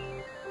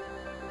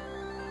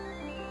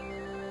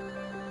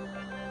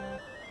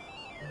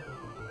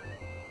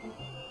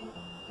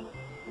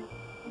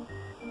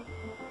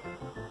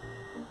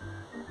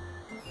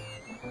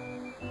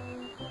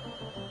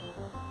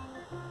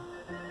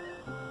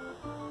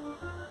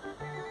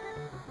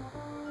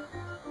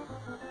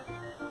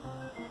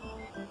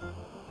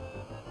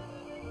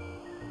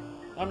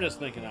 I'm just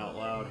thinking out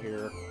loud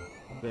here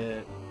a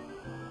bit.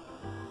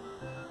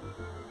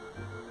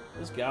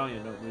 This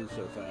galleon don't move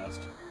so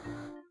fast.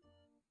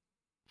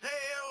 Sail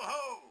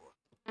ho!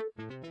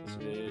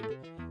 Sweet.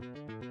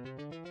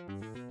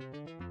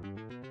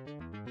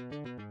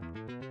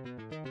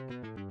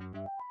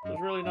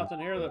 There's really nothing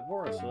here that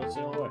for us, so let's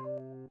sail away.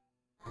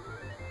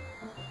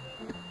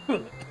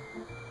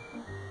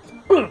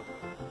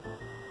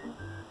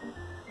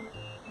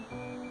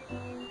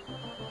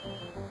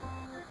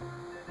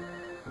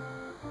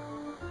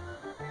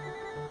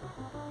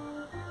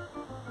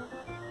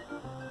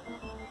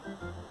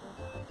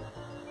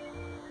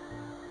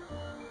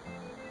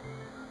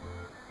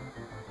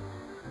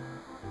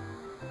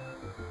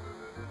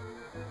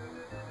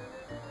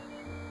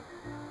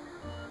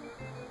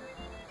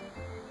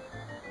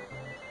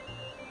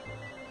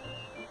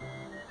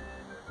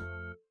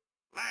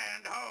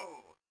 Land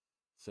ho!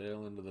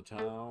 Sail into the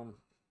town.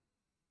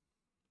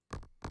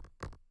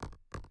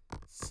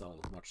 Sell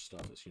as much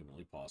stuff as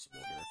humanly possible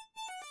here.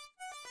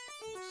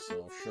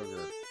 Sell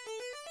sugar.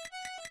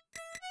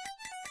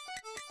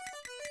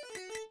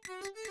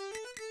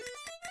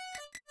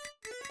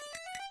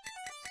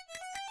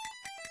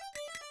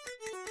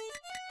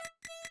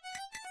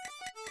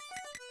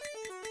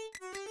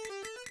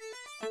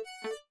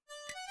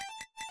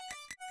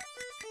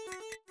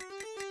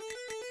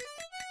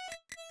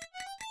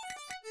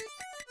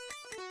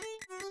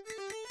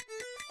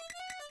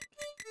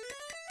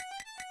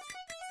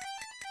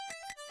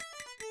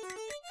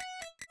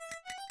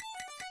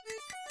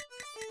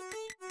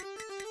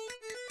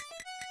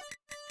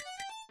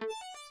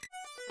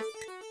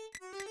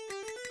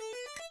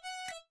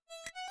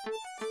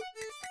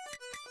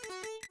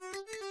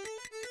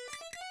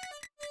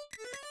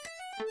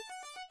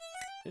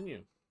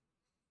 Continue.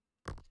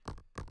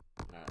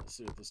 Alright, let's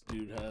see what this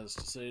dude has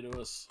to say to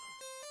us.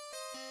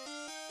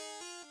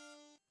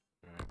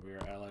 Alright, we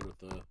are allied with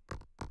the...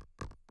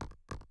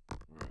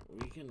 Alright,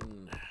 we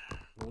can...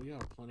 Well, we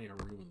got plenty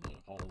of room in the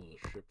hull of the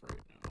ship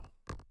right now.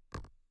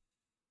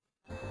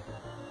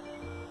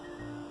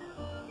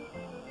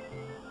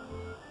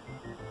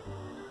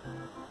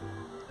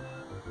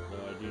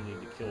 Though I do need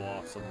to kill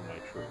off some of my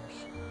troops.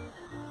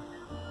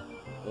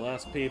 The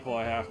less people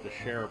I have to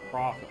share a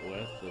profit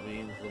with, that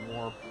means the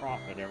more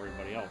profit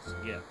everybody else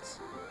gets.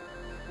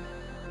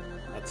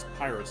 That's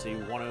Piracy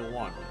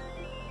 101.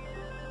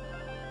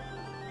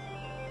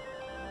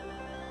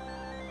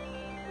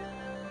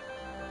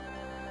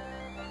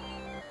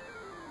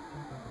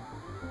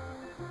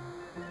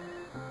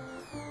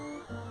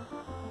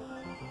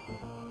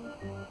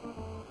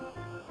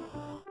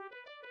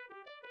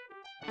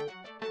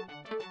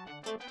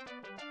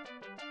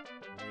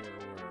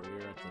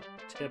 We're at the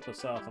tip of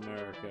South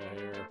America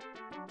here.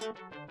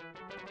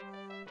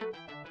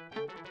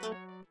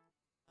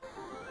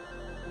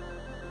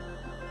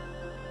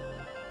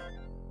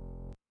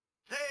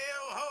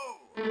 Sail ho!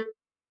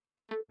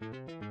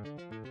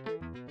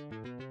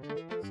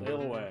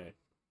 Sail away.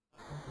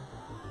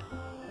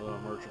 Although a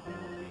merchantman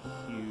would be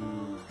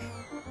huge.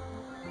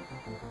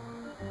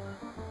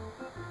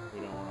 We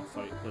don't want to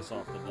fight, piss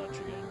off the Dutch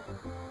again.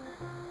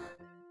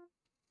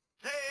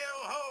 Sail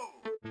ho!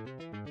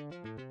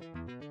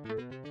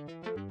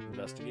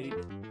 Investigate.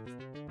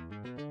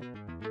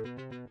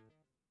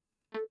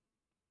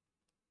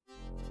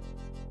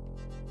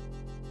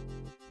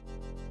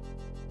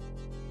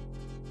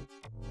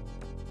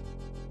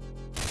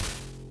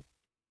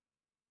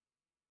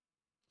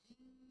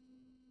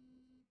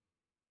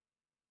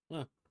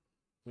 Huh.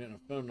 We had a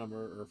phone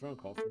number or a phone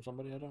call from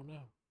somebody I don't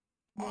know.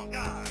 On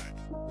guard!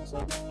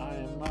 So I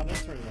am not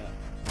answering that.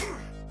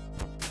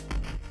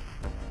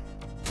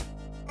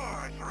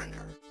 I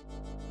surrender!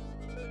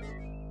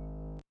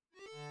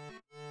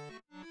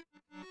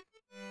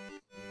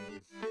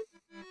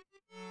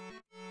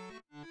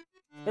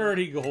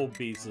 30 gold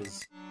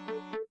pieces.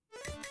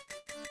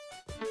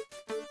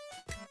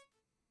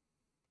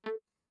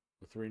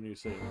 The 3 new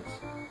sailors.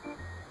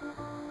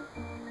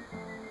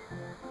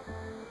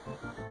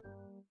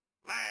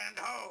 Land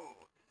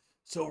ho!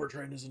 Silver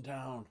train is in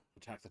town.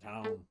 Attack the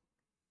town.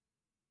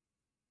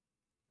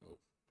 Oh.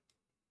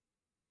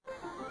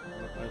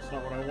 That's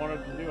not what I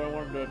wanted to do. I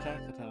wanted to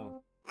attack the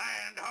town.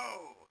 Land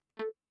ho!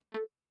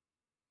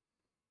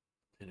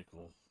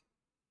 Pinnacle.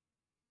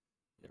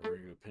 Yeah, we're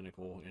gonna go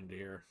Pinnacle into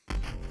here.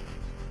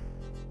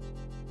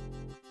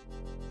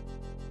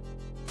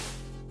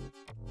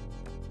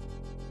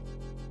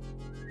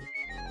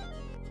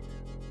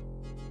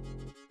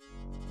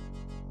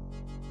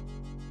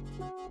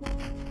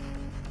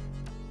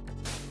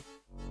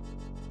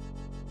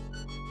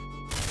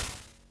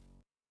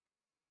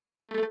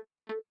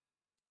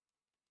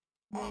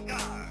 On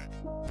guard!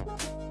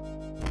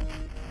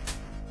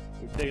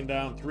 We've taken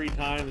down 3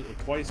 times,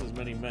 twice as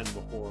many men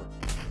before.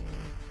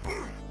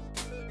 Yeah,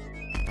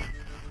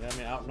 I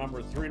mean,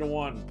 outnumbered 3 to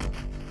 1.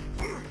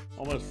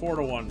 Almost 4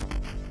 to 1.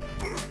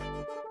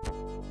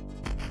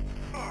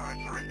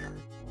 I surrender!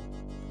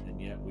 And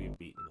yet we've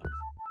beaten them.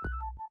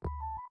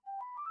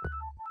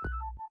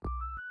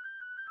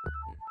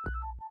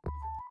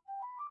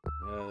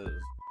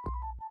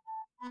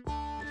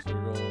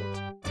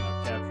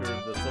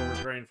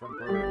 refrain from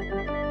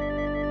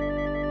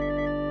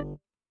Peru.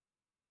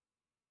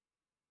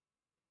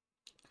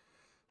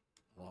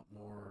 A lot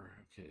more.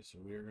 Okay, so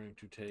we are going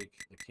to take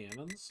the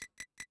cannons.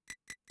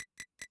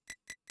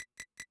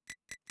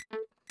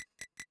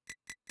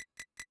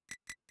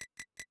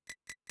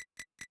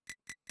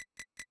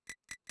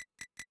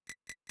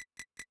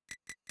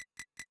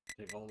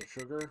 Take all the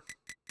sugar, and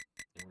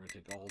we're going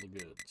to take all the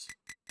goods.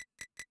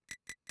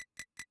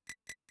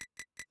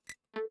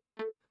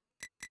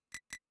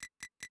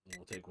 And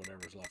we'll take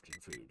whatever's left in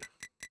food.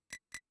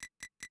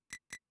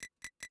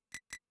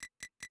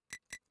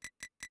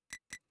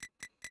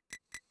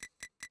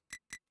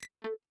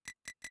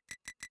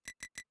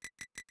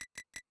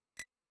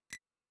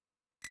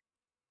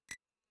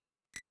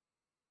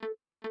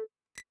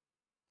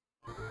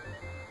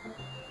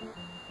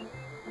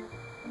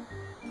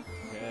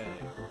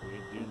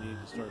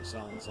 Start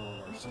selling some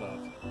of our stuff.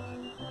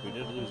 We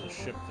did lose a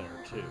ship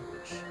there too,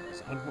 which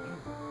is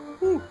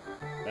unfortunate.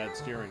 Bad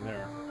steering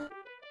there.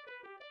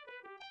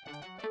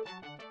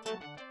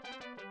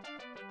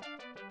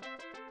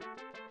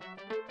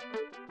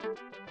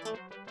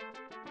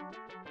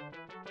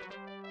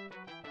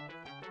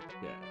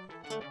 Yeah.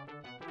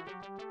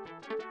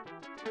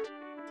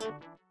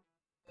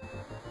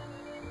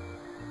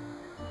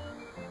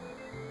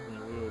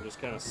 And we will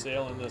just kind of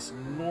sail in this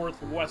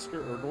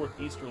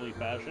northeasterly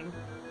fashion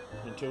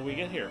until we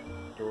get here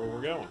to where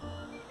we're going.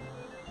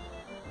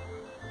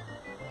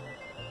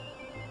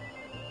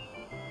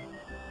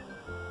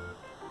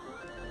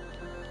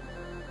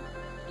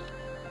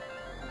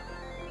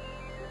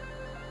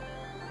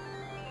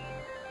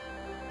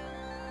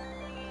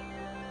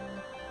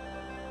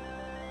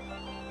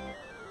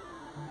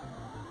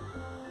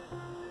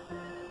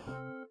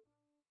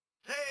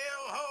 Sail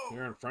ho!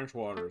 We're in French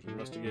waters.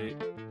 Investigate.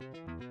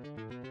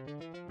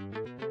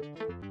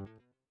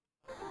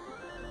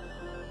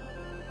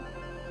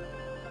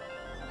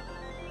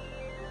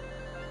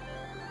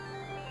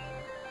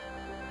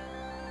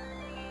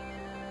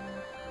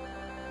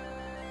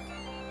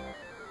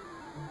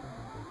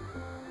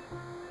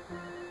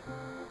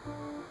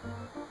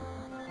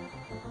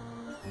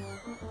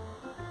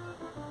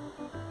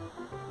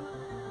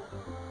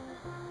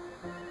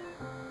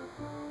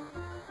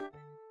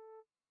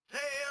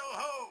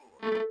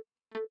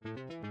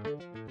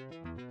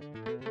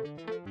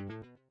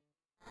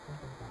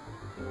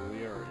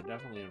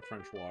 Definitely in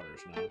French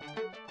waters now.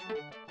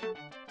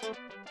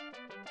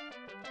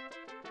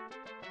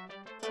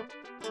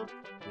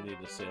 We need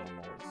to sail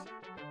north.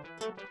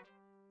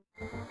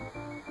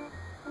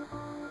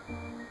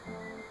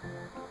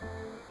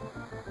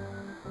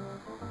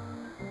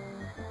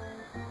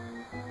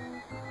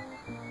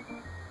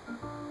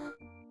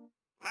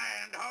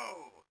 Land ho!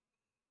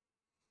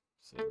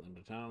 Sail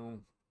into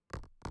town.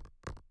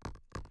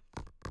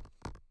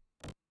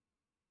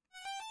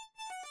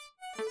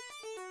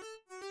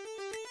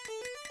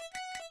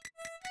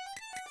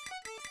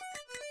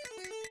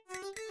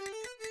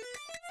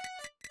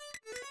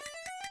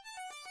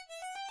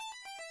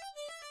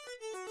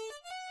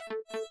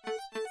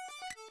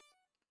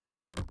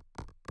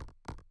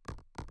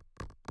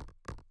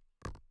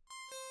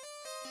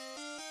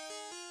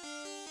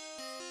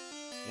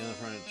 In the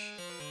French.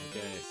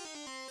 Okay.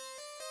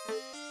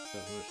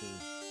 Submission.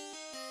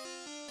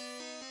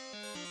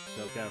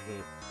 Tell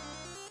captain.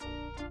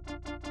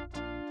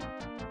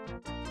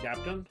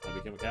 Captain? I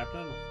became a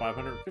captain?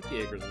 550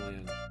 acres of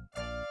land.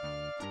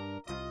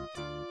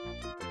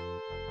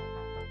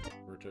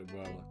 Berto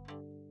Bella.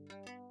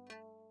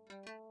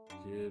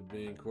 Kid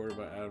being courted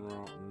by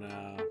Admiral.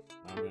 Nah.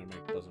 I'm gonna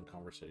make pleasant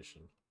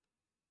conversation.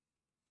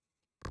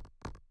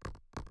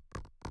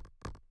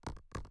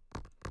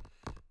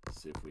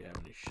 See if we have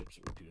any ships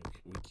that we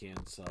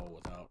can sell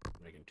without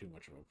making too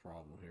much of a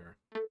problem here.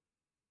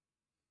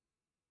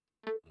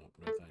 Oh,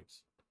 no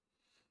thanks.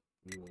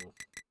 We will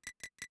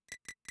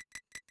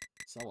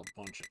sell a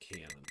bunch of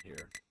cannon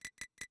here.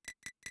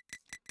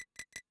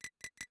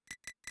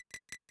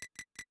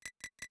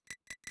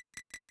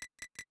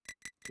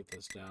 Get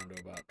this down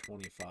to about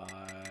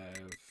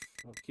 25.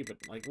 We'll keep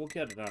it like we'll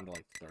get it down to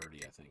like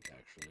 30, I think,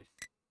 actually.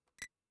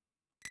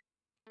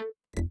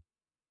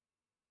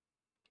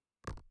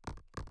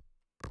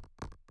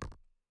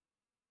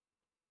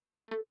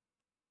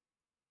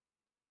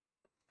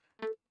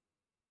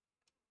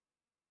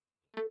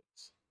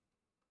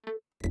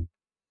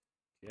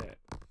 Yeah.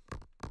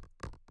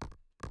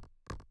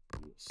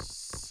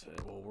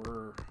 Well,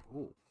 we're...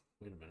 Oh,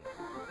 wait a minute.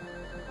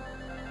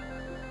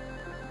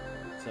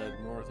 Let's head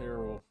north here.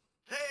 We'll...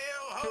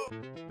 Sail ho!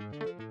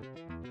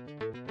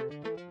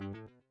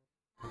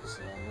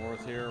 Sail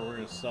north here. We're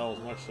going to sell as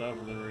much stuff,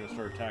 and then we're going to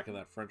start attacking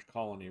that French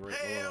colony right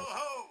below. Sail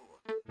ho!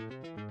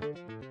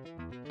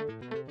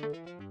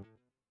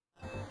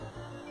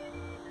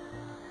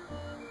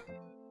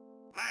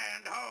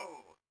 Land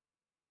ho!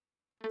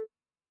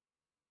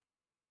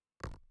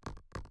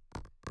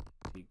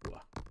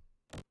 Tigua.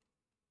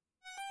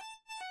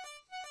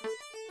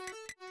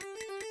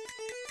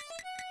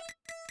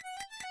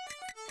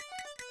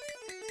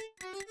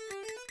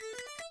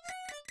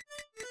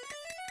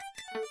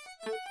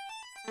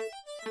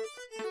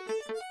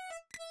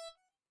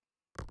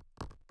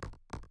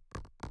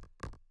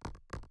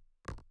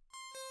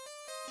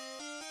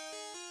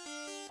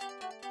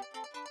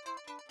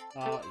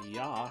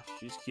 Yeah,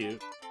 she's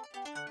cute.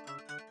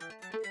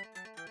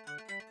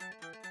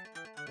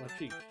 Well,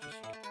 she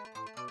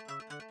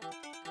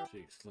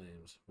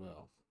exclaims,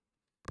 well,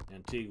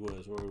 Antigua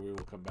is where we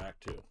will come back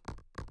to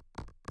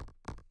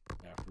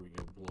after we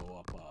go blow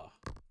up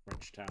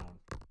French town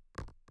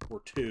or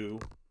two.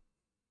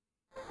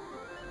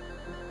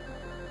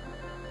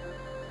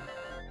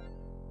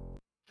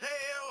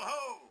 Sail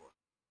ho!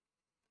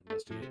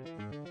 Investigate.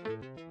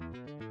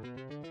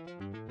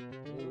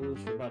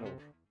 Close for battle.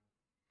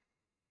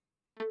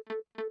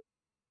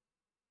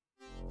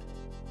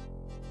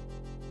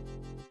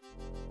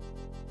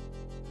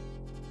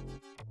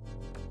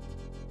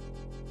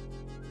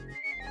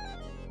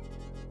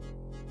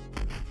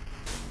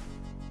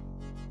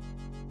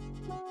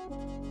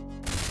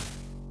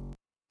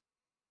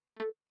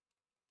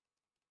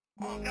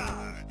 On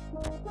guard!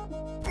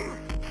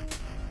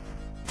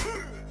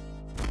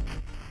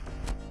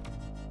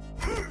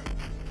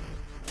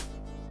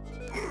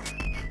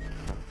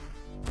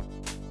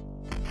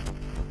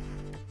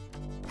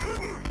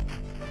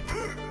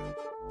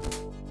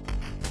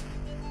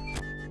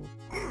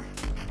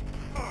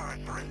 Or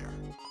surrender!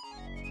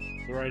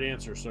 The right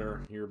answer, sir.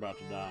 You're about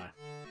to die.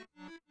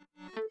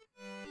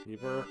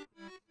 Keeper.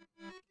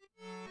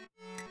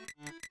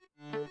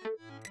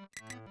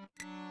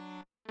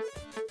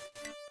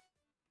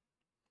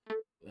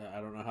 I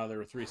don't know how there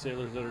were 3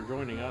 sailors that are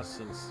joining us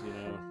since, you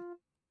know,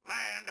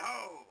 Land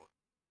ho!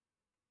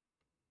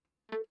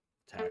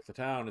 attack the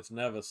town. It's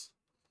Nevis.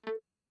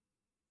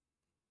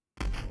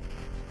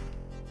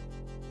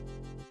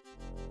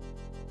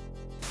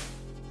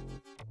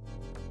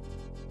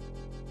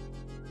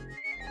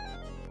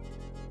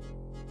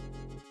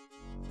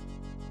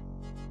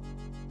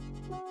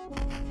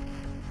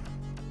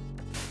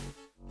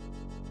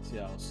 See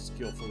how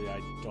skillfully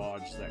I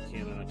dodged that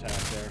cannon attack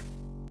there.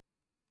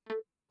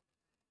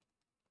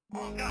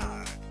 On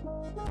guard!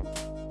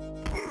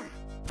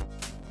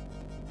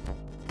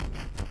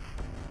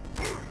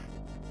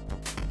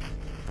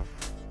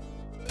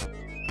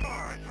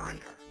 Or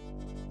surrender!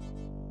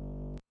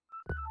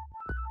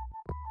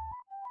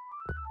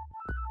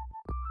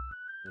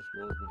 This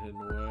goal's been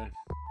hidden away.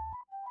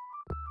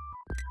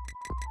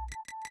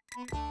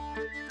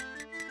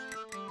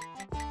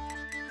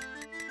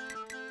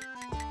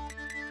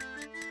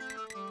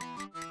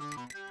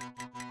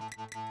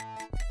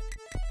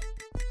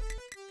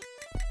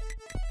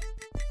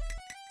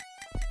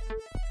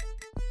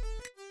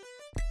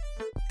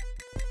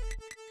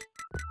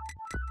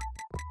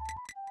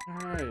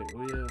 Alright,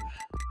 we have...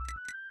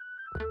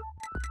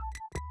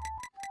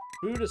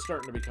 Food is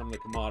starting to become the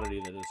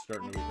commodity that is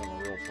starting to become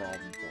a real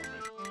problem for me.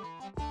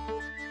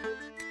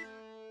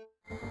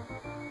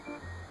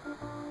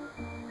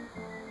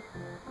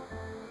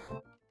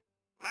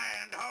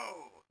 Land ho!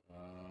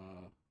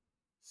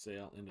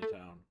 Sail into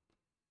town.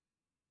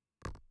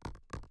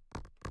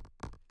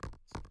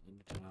 Sail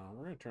into town.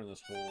 We're going to turn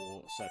this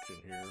whole section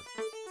here.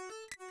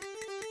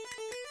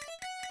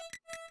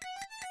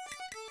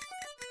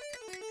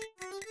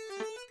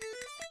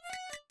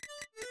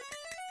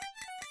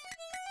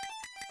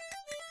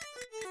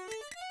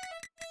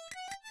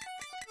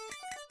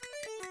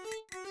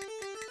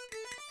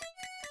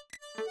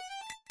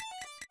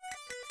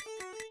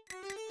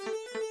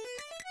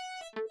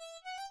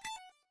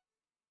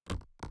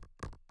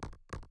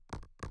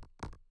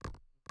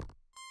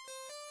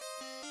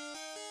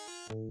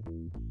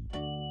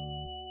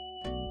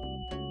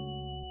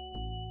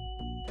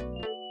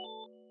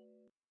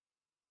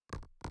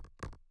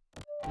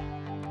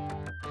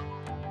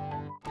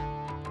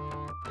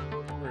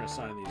 We're gonna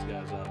sign these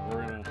guys up.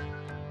 We're gonna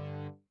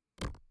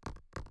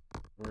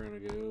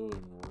go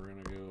and we're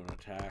gonna go and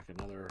attack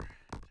another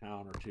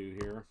town or two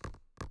here.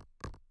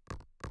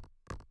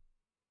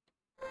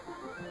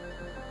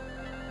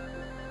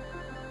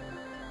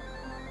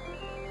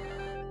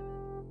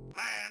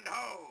 Land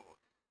ho!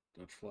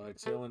 Dutch flag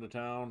sail into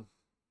town.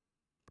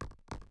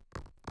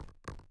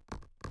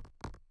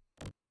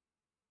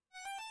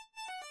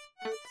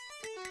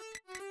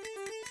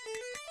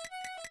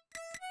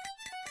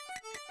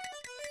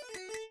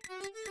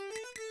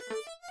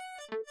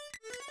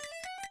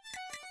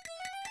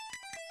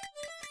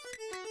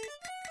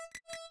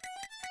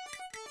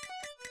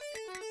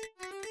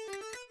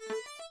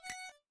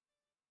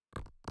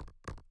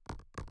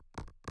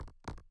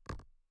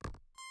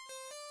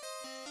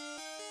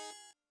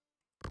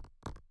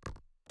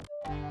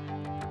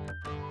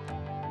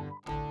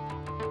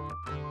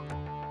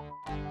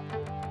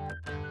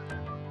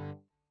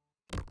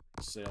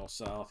 Sail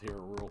south here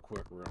real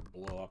quick. We're gonna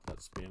blow up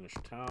that Spanish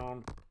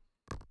town.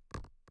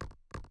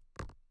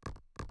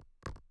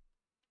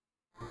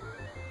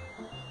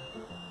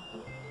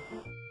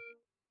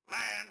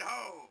 Land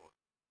ho!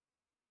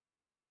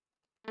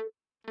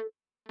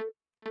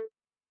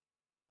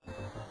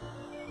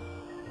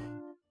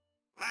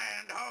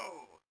 Land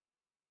ho!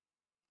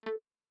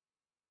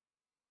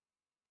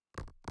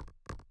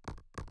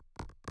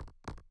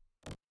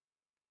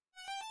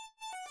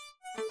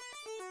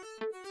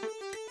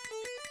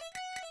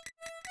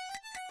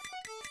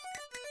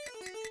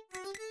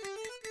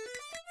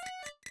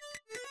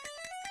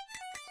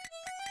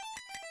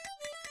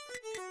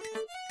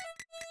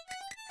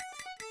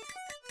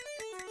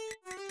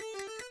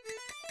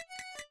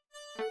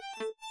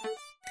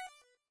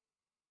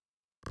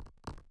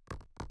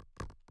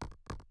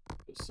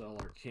 Sell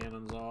our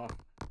cannons off.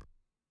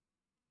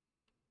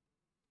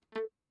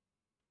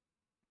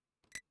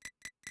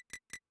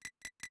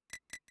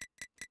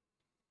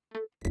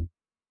 And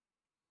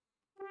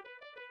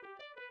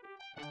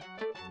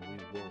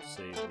we will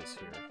save this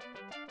here.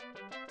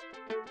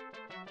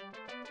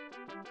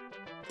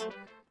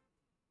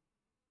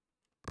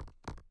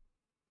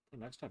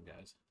 Next time,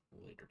 guys,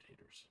 later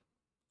taters.